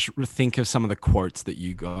back and just think of some of the quotes that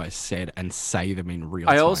you guys said and say them in real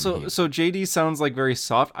I time. also here. so JD sounds like very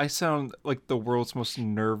soft. I sound like the world's most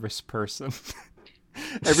nervous person.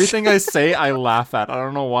 Everything I say, I laugh at. I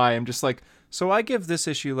don't know why. I'm just like, so I give this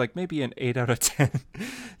issue like maybe an 8 out of 10,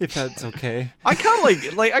 if that's okay. I can't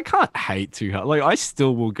like I can't hate too hard. Like I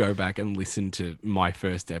still will go back and listen to my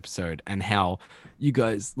first episode and how you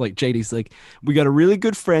guys like JD's like, we got a really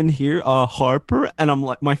good friend here, Harper, and I'm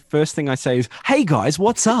like, my first thing I say is, hey guys,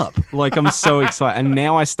 what's up? Like I'm so excited, and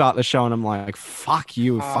now I start the show and I'm like, fuck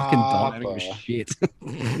you, fucking don't give a shit.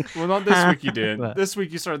 Well, not this week you did. This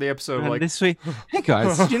week you started the episode And like, this week, hey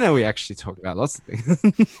guys, you know we actually talk about lots of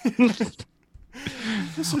things.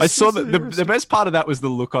 I saw that the best part of that was the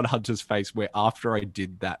look on Hunter's face where after I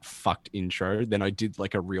did that fucked intro, then I did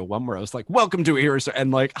like a real one where I was like, welcome to a Hero Story,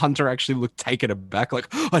 and like Hunter actually looked taken aback, like,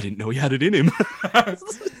 I didn't know he had it in him.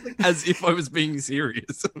 As if I was being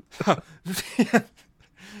serious. and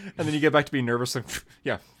then you get back to being nervous, like,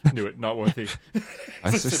 yeah, knew it, not worthy.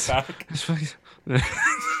 I Sit just- back.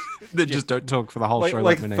 They just don't talk for the whole show.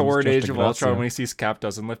 Like my name's Thor in Age Justin of Ultron Garcia. when he sees Cap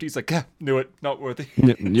doesn't lift, he's like, yeah, knew it, not worthy.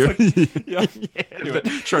 Yeah, Yeah, yeah, but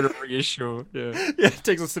trying to reassure. Yeah. yeah,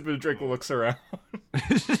 takes a sip of a drink and looks around.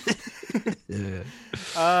 Yeah. Good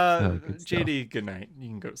stuff. JD, good night. You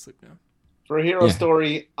can go to sleep now. For a hero Yeah.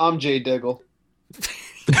 story, I'm Jay Diggle.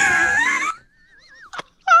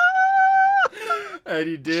 And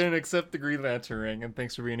you didn't accept the Green Lantern ring, and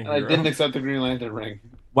thanks for being a And I hero. didn't accept the Green Lantern ring.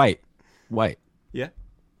 Wait. Yeah.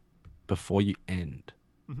 Before you end.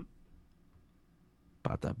 Mhm.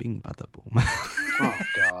 Bada bing, bada boom. Oh,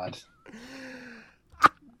 God.